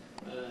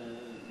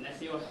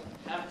methyl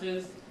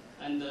heptanes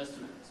and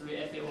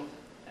 3-ethyl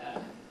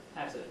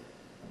heptane.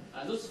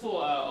 Those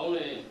 4 are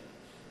only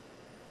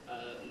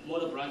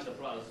monobranch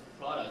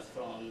products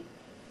from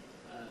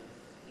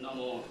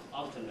normal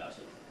octane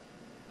reaction.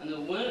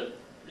 And one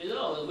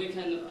result we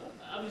can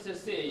obviously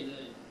say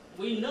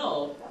we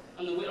know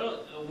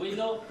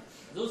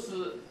those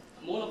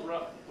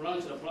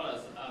monobranch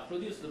products are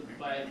produced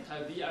by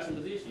type B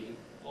atomization,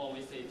 or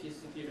we say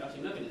PCP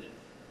reaction mechanism.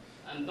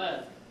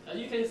 But as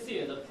you can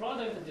see, the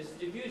product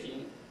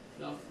distribution,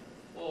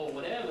 or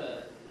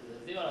whatever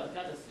the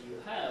catalyst you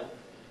have,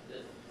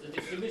 the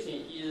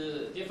distribution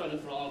is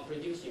different from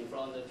prediction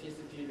from the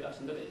PCP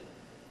reaction mechanism.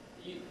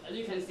 As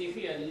you can see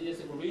here in this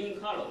green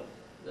column,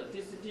 the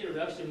PCP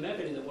reaction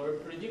mechanism will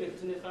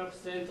predict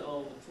 25%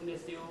 of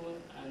 2-methyl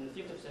and 50%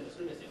 of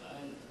 3-methyl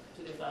and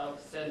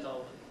 25%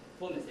 of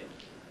 4-methyl.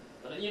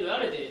 But in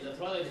reality, the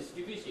product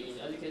distribution,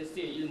 as you can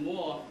see, is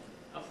more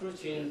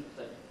approaching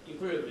the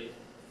equilibrium,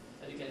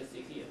 as you can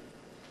see here.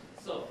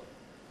 So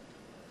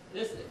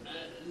this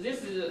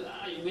is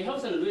we have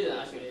some reason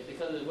actually,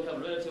 because we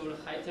have relatively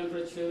high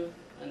temperature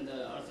and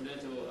also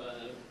relative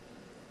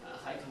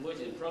high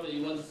conversion. Probably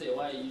you want to say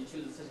why you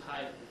choose such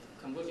high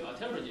conversion or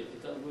temperature,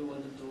 because we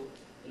want to do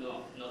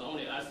not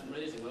only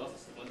isolation, we also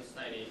want to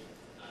study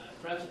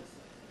fractions.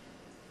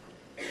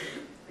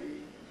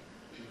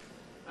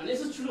 And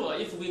this is true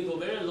if we go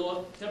very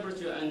low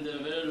temperature and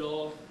very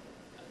low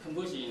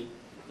conversion,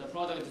 the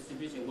product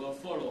distribution will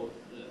follow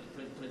the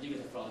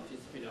predicted from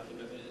PCP reaction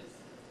mechanisms.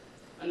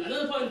 And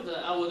another point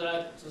I would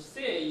like to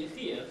say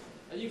here,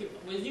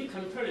 when you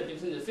compare it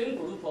between the same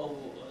group of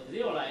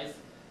zeolites,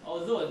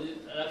 although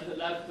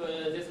like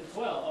this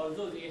 12,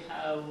 although they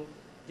have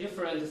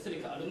different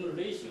silica aluminum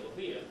ratio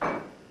here,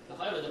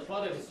 however the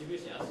product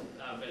distribution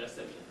are very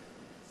similar.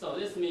 So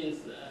this means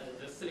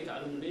the silica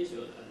aluminum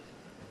ratio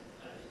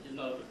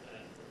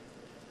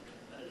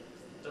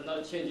does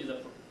not change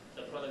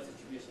the product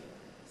distribution.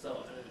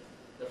 So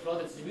the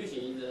product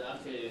distribution is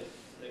actually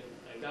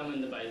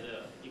governed by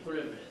the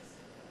equilibrium,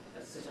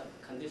 such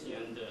a condition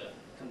and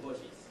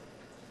conversions.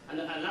 And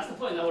last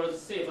point I want to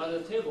say from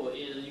the table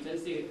is you can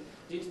see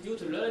due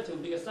to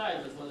relative bigger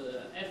size for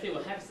the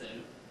ethyl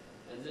hexane,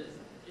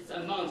 its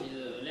amount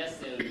is less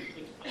than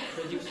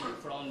prediction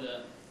from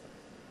the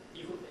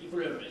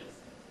equilibrium.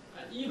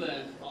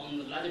 Even on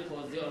the radical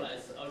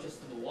zeolites or just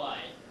Y.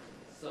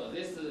 So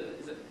this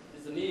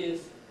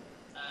means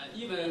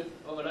even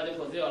over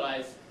radical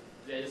zeolites,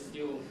 there is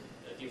still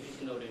a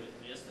diffusional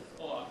resistance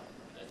or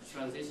a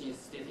transition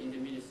state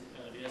intermediate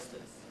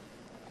resistance.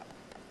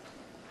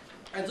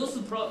 And those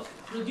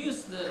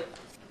produce the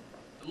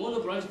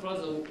monobranch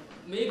products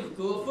may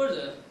go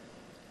further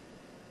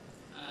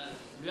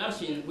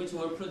reaction which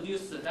will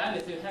produce the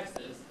dimethyl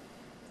hexanes.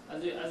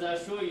 As I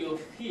show you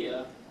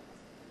here,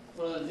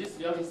 for this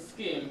reaction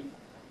scheme,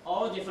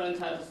 all different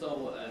types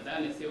of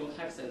dimethyl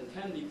hexane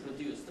can be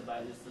produced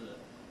by this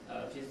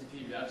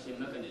PCP reaction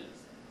mechanisms.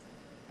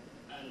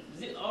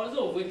 And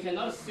although we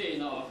cannot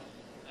say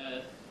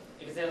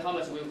exactly how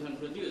much we can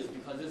produce,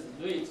 because this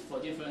rate for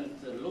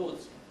different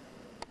loads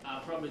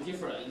are probably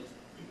different,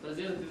 but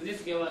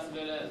this gives us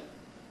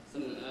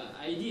some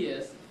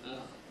ideas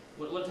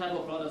what type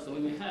of products we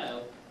may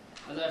have.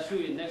 As I show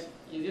you next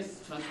in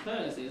this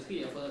transparency is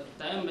here for the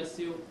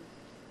dimethyl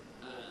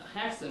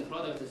hexane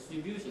product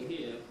distribution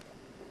here.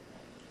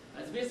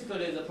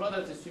 basically the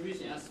product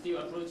distribution is still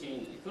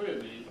approaching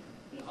equilibrium.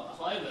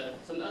 However,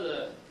 some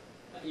other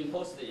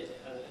imposed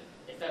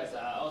effects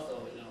are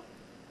also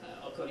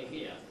occurring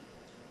here.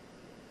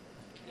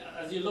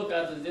 As you look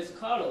at this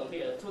column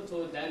here,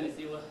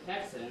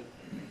 2,2-dimethylhexane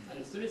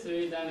and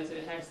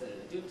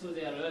 3,3-dimethylhexane, due to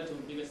their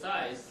relative bigger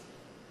size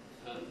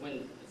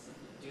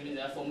during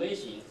their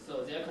formation,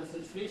 so their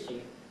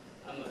concentration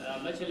are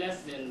much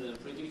less than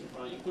predicted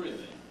from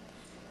equilibrium.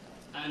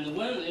 And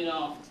when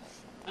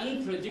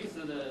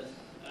unpredicted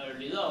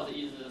result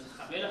is a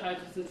very high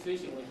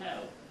concentration we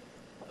have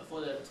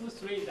for the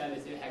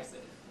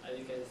 2,3-dimethylhexane, as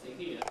you can see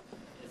here,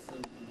 it's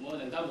more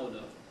than doubled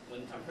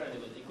when compared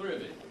with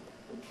equilibrium.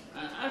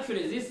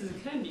 Actually, this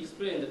can be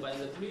explained by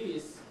the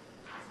previous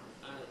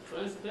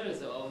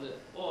transparency of the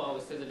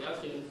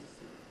reaction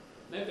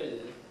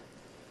mechanism.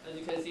 As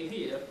you can see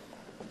here,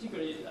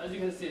 particularly, as you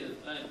can see,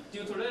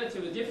 due to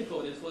relative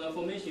difficulties for the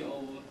formation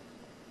of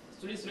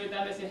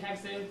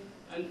 3,3-dimethylhexane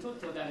and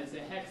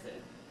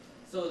 2,2-dimethylhexane,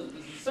 so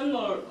some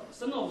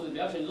of the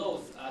reaction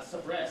loads are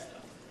suppressed.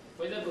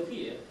 For example,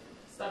 here,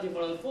 starting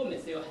from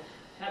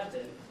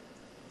 4-methylheptane,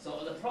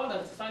 so the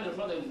final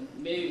product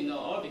may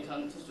all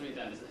become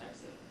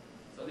 2,3-dimethylhexane.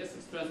 So this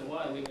explains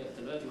why we get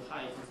the relative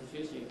high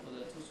concentration for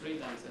the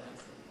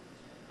 2,3-dimethylhexane.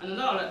 And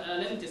now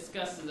let me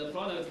discuss the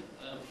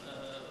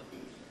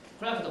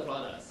practical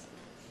products.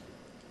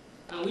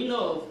 And we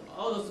know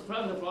all those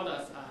practical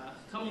products are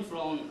coming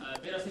from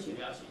beta-station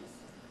reactions.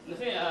 And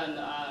here,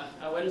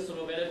 I went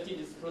through very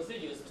tedious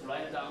procedures to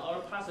write down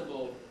all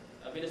possible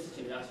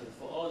beta-station reactions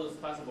for all those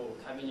possible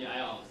carbonyl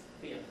ions.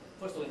 Here,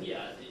 first one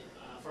here,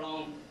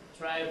 from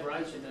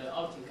tri-branched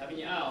optic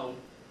carbonyl ion,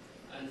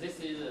 and this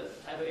is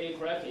type A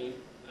cracking,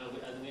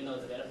 as we know,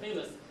 it's very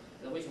famous,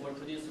 which will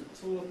produce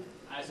 2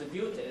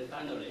 isobutane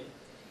finally.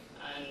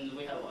 And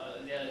we have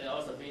there are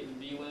also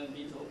B1,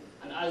 B2,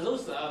 and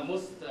those are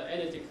most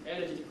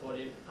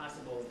energetically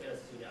possible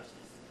beta-station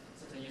reactions.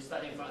 So you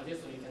starting from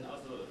this one, you can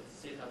also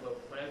see type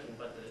of cracking,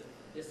 but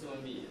this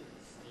one is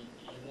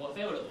more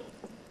favorable.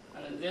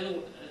 And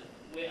then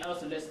we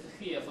also list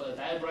here for the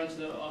di-branched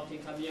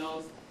optic carbonyl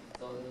ions.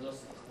 So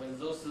with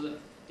those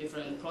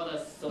different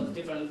products, so the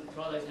different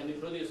products can be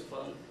produced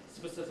from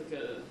specific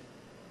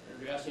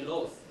reaction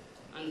loads.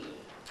 And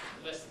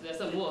there's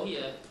some more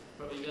here.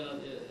 Probably you're gonna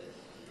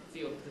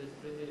feel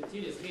pretty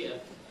tedious here.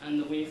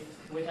 And we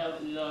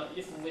have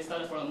if we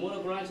start from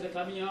mono-branched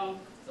carbonyl ion,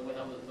 so we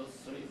have those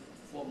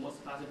 4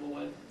 most possible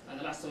ones, and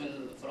the last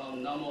one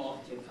from normal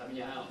optic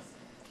carbonyl ions.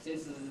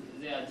 Since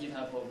they are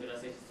D-type of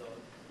beta-6, so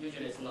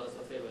usually it's not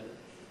so favored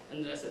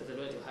unless at the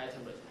relative high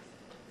temperature.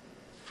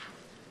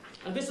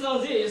 And based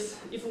on this,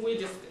 if we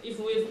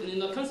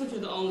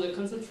concentrate on the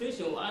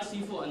concentration of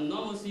IC4 and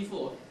normal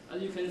C4,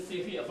 as you can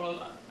see here from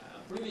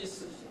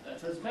previous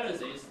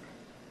transparencies,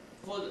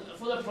 for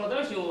the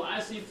production of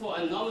IC4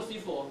 and normal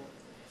C4,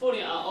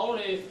 40 are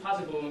only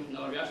possible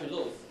reaction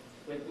loads.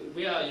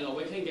 We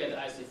can get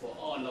IC4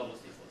 or normal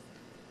C4.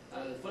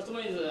 And first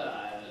one is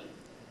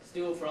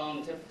still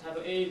from type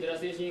A beta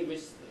station,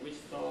 which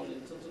from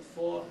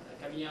 2,4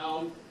 carbonyl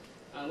ion,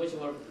 and which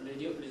will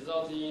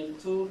result in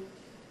 2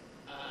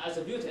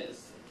 isobutanes.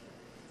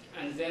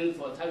 And then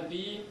for type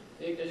B,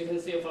 as you can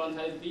see from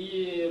type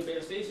B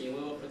beta station, we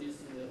will produce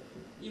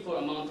equal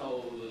amount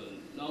of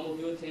normal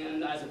butane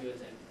and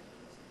isobutane.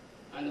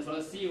 And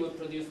from C, we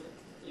produce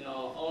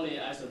only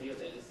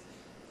isobutanes.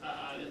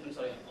 I'm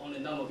sorry, only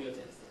normal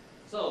butanes.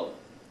 So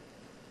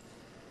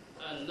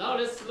now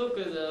let's look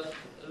at the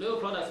real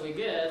products we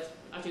get.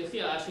 Actually,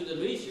 here I show the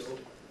ratio.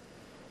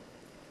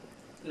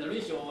 The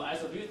ratio of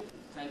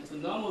isobutane to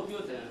normal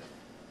butane.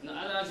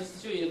 Now, as I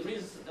just showed you in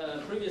previous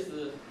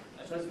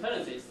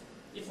transparencies,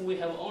 if we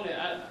have only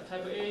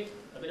type A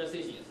beta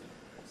stations,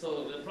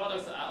 so the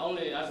products are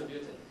only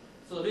isobutane.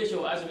 So the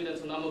ratio of isobutane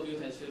to normal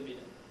butane should be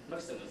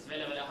maximum. It's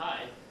very, very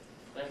high.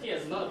 But here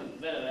it's not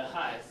very, very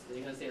high. So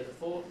you can see it's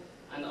 4.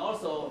 And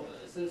also,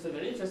 since it's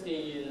very interesting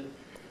in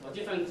for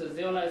different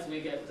zeolites,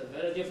 we get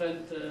very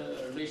different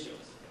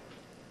ratios.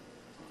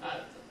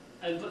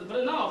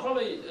 But now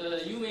probably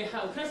you may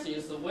have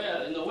questions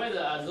where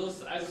whether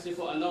those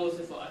isoC4 and normal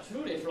C4 are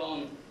truly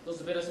from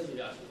those beta station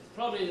reactions.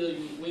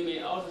 Probably we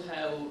may also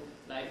have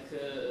like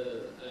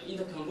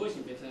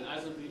interconversion between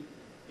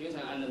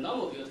isobutane and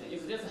normal butane.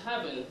 If this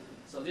happens,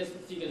 so this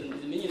figure is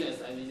meaningless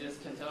and it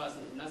just can tell us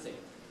nothing.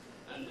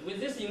 And with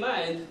this in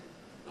mind,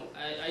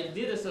 I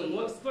did some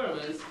more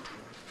experiments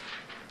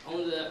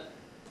on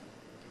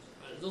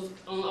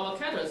our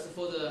catalysts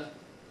for the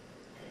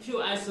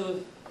pure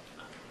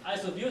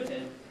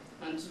isobutane,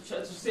 and to try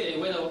to see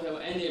whether we have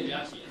any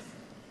reactions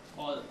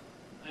or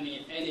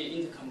any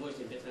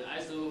interconversion between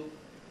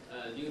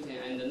isobutane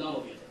and the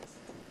normal butanes.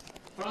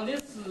 From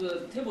this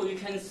table, you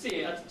can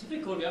see a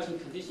typical reaction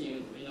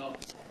condition.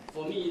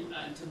 For me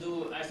to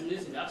do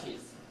isomeristic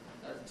reactions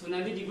to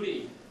 90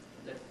 degrees,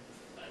 the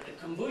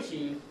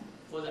conversion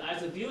for the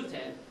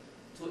isobutane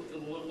to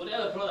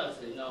whatever products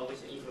which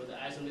include the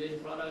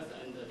isomerization products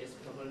and the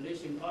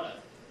disproportionation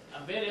products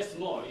are very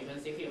small. You can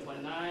see here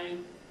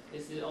 0.9.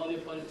 This is only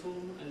 0.2,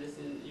 and this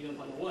is even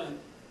 0.1.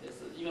 This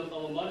is even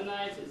of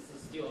modernite is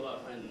still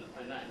about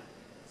 0.9.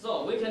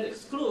 So we can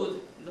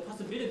exclude the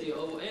possibility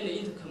of any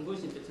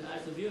intercombustion between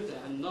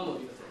isobutane and normal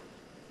butane.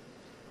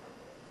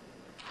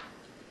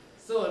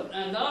 So,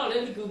 and now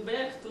let me go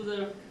back to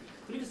the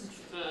previous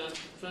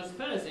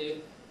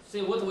transparency,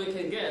 see what we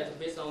can get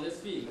based on this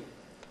figure.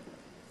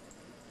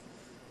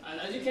 And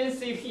as you can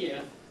see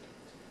here,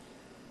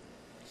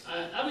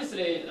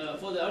 obviously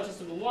for the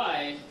ultrastable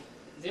Y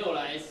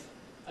zeolites,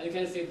 as you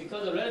can see,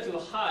 because of relatively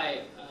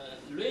high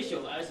ratio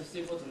of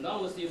isoC4 to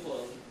normal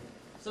C4,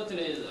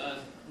 certainly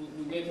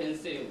we can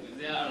see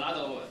there are a lot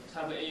of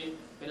type A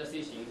beta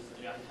stations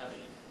reaction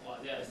happening, or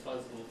they are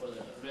responsible for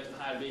the relatively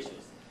high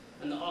ratios.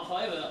 And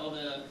however, of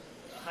the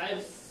high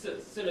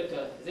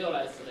silica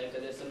zeolites, like the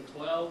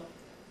SM12,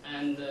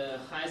 and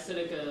high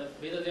silica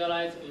beta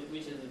zeolite,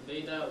 which is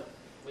beta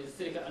with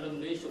silica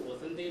aluminum ratio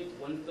of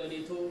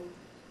 132,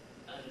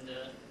 and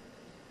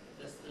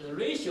the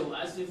ratio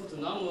of isoC4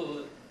 to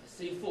normal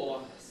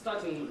C4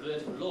 starting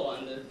relatively low,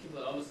 and people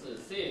are almost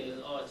saying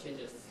it all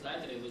changes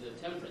slightly with the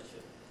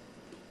temperature.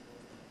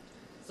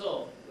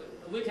 So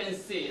we can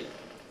see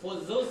for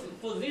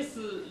this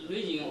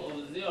region of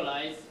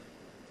zeolites,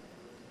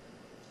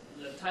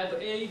 the type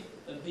A,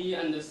 B,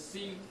 and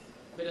C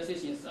beta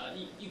stations are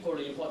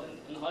equally important.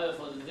 And however,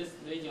 for this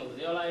region of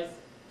zeolites,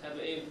 type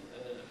A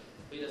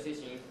beta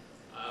stations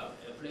are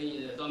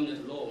playing the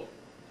dominant role.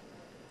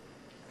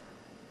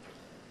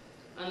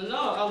 And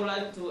now I would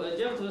like to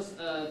jump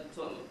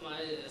to my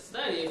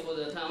study for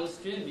the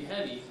downstream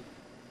behavior.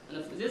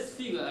 And for this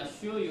figure, I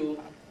show you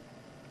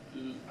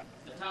the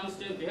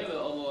downstream behavior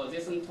of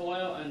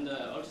ZSM12 and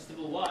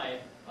ultrastable Y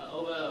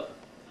over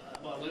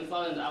about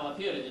 1,000 hour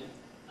period.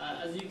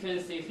 As you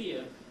can see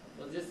here,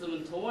 for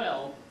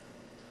ZSM12,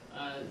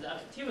 the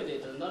activity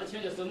does not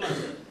change so much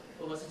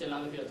over such a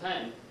long period of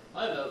time.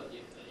 However,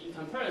 in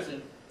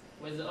comparison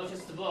with the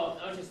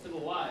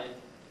ultrastable Y,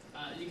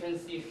 you can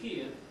see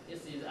here,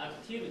 this is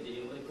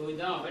activity will go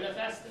down very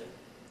fast.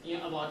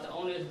 In about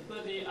only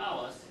 30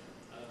 hours,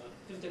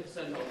 50%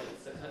 of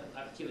its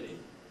activity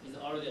is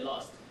already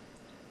lost.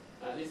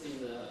 This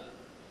is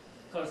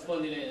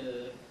corresponding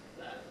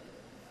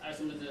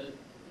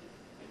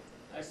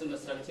isomer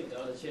selectivity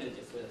of the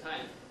changes with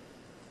time.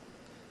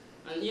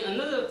 And in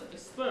another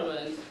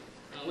experiment,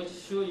 which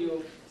show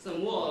you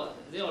some more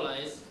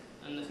zeolites,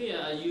 and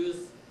here I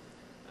use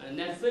a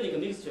naphthenic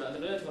mixture at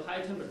relatively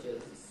high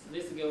temperatures.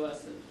 This gives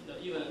us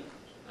even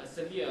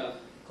severe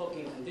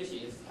cooking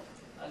conditions.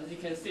 As you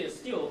can see,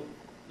 still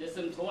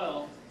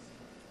ZSM12.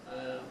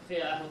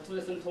 Here I have two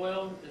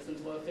ZSM12,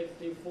 ZSM12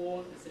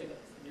 54,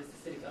 this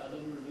silica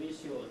aluminum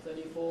ratio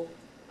 34,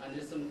 and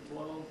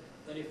ZSM12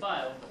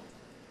 35.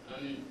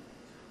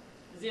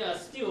 They are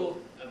still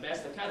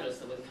best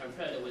catalysts when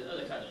compared with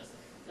other catalysts,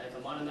 like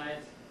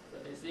modernite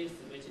 36,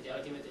 which the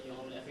activity in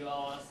only a few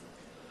hours,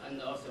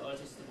 and also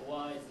ultrastable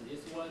Y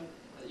is this one,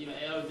 and even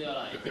L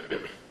zeolite.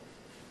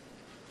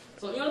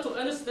 So in order to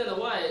understand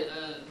why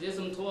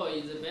ZSM12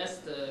 is the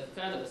best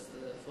catalyst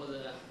for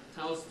the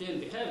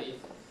downstream behavior,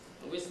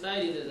 we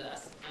studied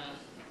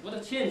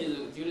what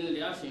changes during the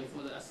reaction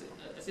for the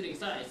acidic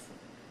sites.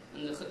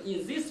 And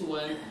in this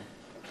one,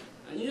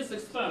 in this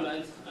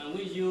experiment,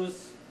 we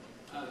use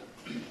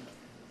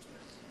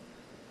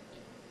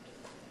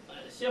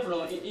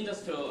Chevron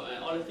industrial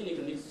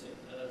olefinic mixture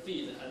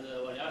feed as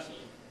a variation,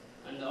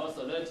 and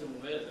also relatively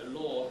very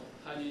low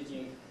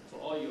hydrogen to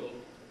oil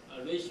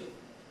ratio.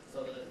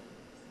 So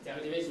the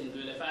activation is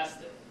really fast.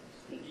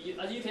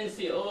 As you can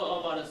see, over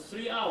about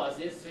 3 hours,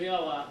 this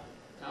 3-hour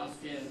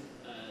downstream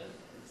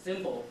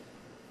symbol.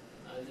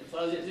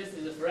 This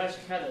is a fresh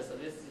catalyst, so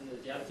this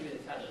is the activity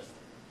catalyst.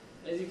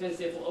 As you can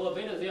see, for our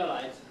beta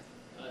zeolite,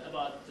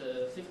 about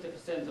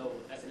 50% of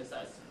acidic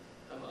sites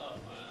have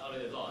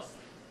already lost.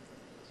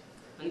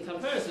 In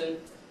comparison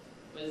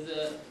with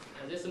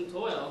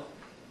ZSM12,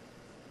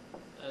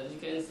 as you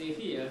can see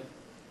here,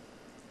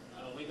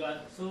 we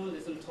got 2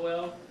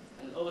 ZSM12,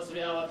 and over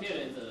 3-hour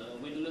period,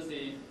 we do not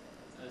see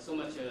so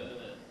much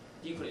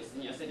decrease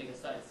in acidic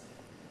sites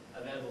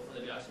available for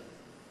the reaction.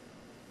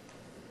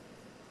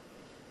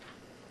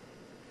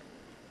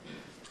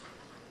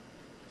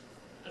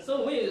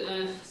 So we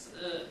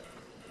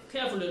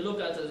carefully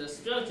look at the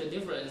structure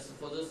difference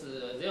for this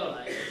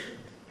zeolite.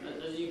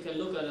 As you can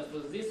look at for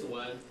this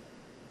one,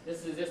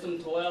 this is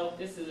ZSM12,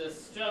 this is the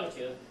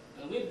structure,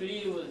 and we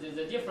believe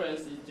the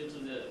difference is due to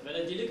the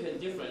very delicate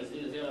difference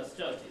in the zeolite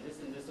structure. This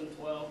is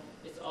ZSM12,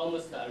 it's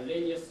almost a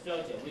linear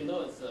structure. We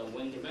know it's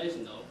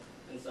one-dimensional,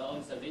 and it's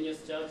almost a linear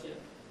structure.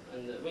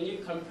 And when you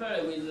compare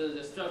it with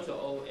the structure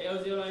of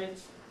L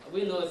zeolite,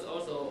 we know it's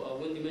also a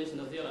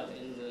one-dimensional zeolite,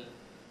 and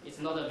it's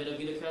not a very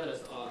good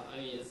catalyst,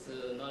 it's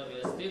not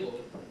very stable.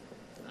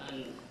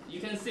 And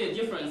you can see a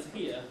difference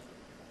here.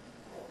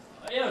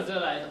 L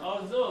zeolite,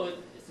 although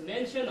it's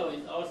man-channel,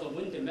 it's also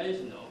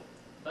one-dimensional.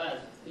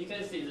 But you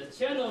can see the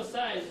channel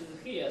size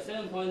is here,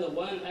 7.1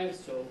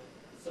 angstrom.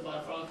 It's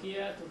about from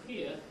here to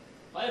here.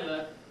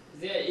 However,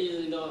 there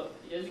is,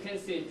 as you can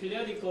see,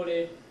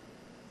 periodically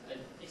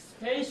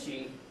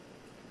expansion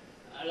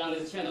along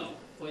this channel.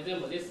 For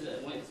example, this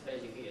is one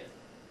expansion here.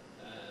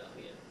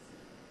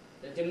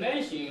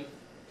 dimension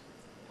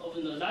of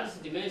the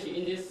largest dimension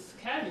in this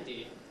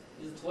cavity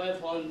is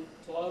 12.6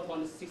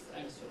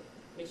 angstrom,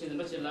 which is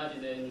much larger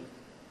than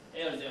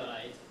air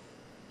zeolite.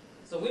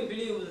 So we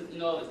believe,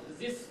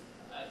 this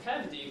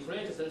cavity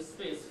creates some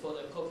space for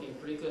the coking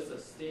precursor to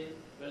stay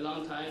for a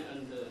long time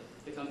and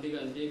become bigger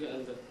and bigger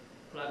and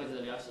plug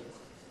the reaction,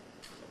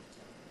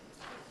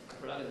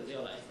 plug the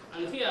zeolite.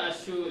 And here I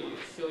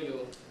show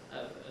you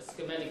a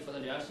schematic for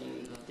the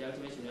reaction, the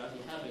deactivation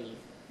reaction happening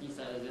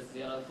inside this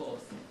zeolite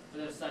pores.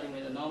 We're starting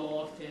with a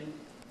normal octane,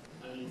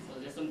 and for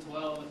lithium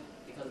 12,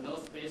 because no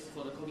space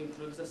for the coking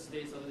precursor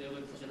state, so they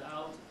will push it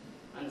out.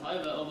 And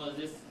however, over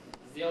this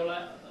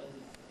zeolite,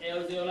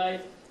 air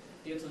zeolite,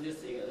 due to this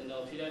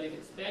periodic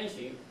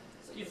expansion,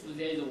 so if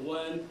there is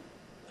one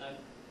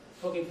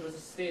coking precursor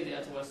state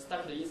that was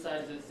stuck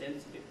inside the then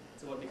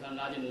it will become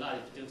larger and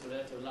larger due to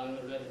relative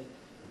longer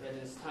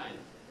residence time.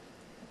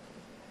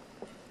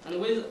 And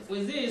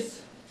with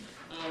this,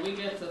 we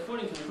get the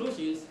following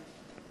conclusions.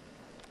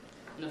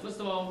 And first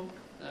of all,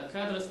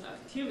 catalyst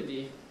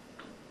activity,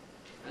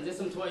 and this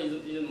one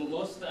is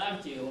most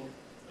active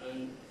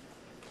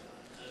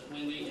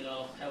when we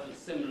have a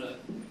similar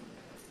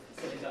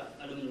silica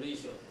aluminum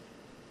ratio.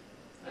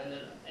 And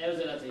air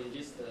zeolite is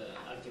just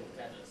active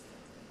catalyst.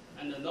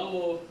 And the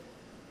normal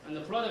and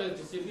the product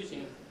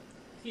distribution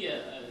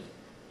here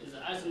is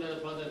the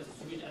isolated product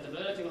distribution at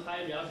relatively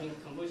high reaction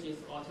conditions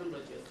or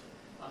temperatures,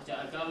 which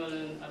are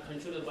governed are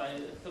controlled by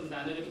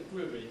thermodynamic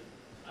equilibrium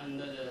and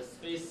the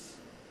space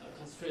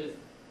constraints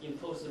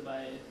imposed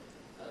by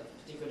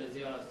particular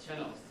zeolite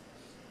channels.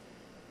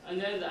 And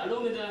then the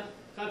alumina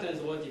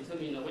contents will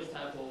determine which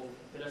type of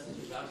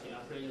velocity reaction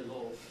are playing the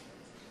role.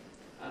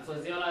 For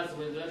zeolites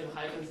with relatively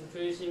high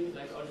concentration,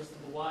 like ultra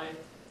Y,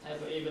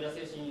 type A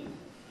velocity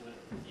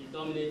is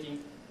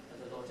dominating at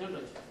the low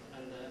temperature.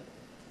 And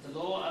the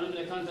low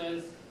alumina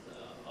contents,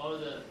 all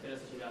the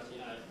velocity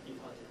reaction are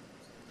important.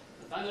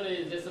 And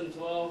finally, lithium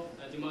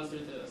 12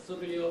 demonstrates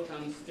superior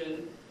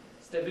constraint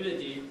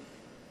stability,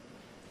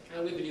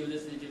 and we believe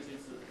this is due to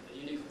its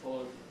unique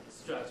pore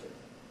structure.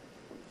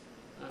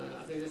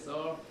 I think that's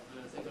all.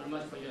 Thank you very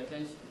much for your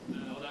attention.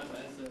 I would like to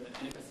answer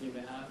any questions you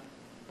may have.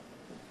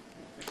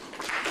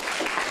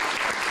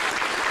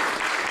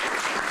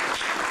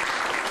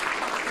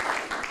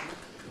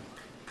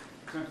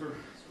 Time for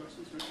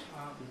questions,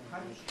 right?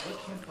 What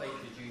template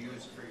did you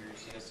use for your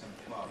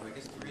ZSM-12? I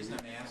guess the reason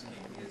I'm asking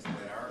is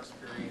that our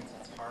experience,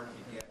 it's hard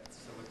to get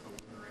silica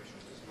aluminum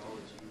ratios as low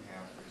as you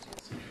have for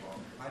ZSM-12.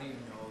 How do you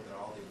know that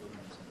all the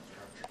aluminum is in the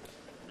structure?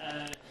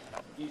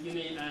 You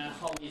mean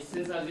how we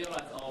synthesize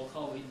zeolite or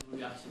how we do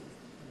reactions?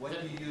 What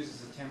do you use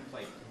as a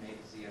template to make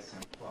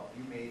ZSM-12?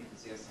 You made the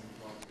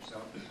ZSM-12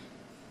 yourself?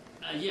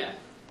 Yeah,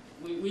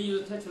 we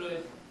use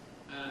tetra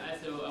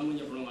ethyl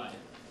ammonium bromide,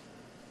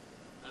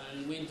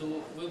 and we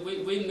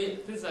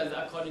synthesize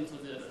according to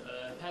the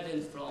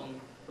patterns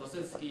from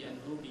Rosinski and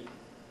Rubin.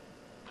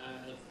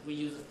 We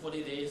use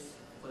 40 days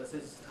for the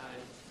synthesis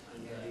time.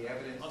 And the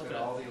evidence that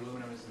all the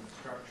aluminum is in the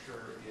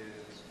structure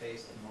is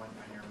based on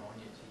your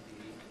ammonia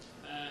TBE?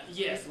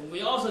 Yes,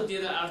 we also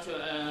did after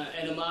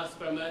NMR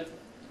experiment.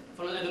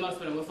 From the NMR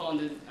experiment, we found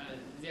that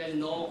there is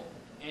no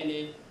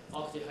any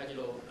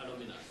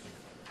octahydroalumina,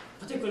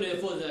 particularly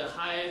for the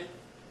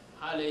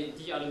highly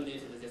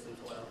dealuminated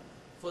ZSM-12.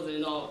 For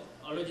the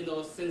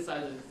original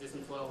synthesized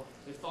ZSM-12,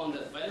 we found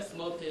a very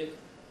small peak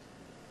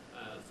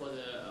for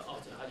the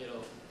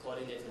octahydro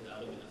coordinated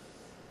alumina.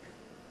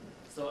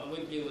 So we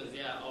believe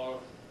they are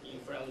all in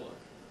framework.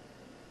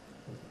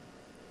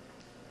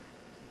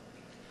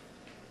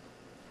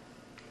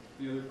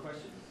 Any other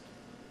questions?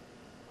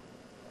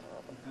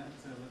 Okay,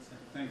 so let's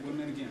thank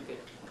Woodman again. Okay.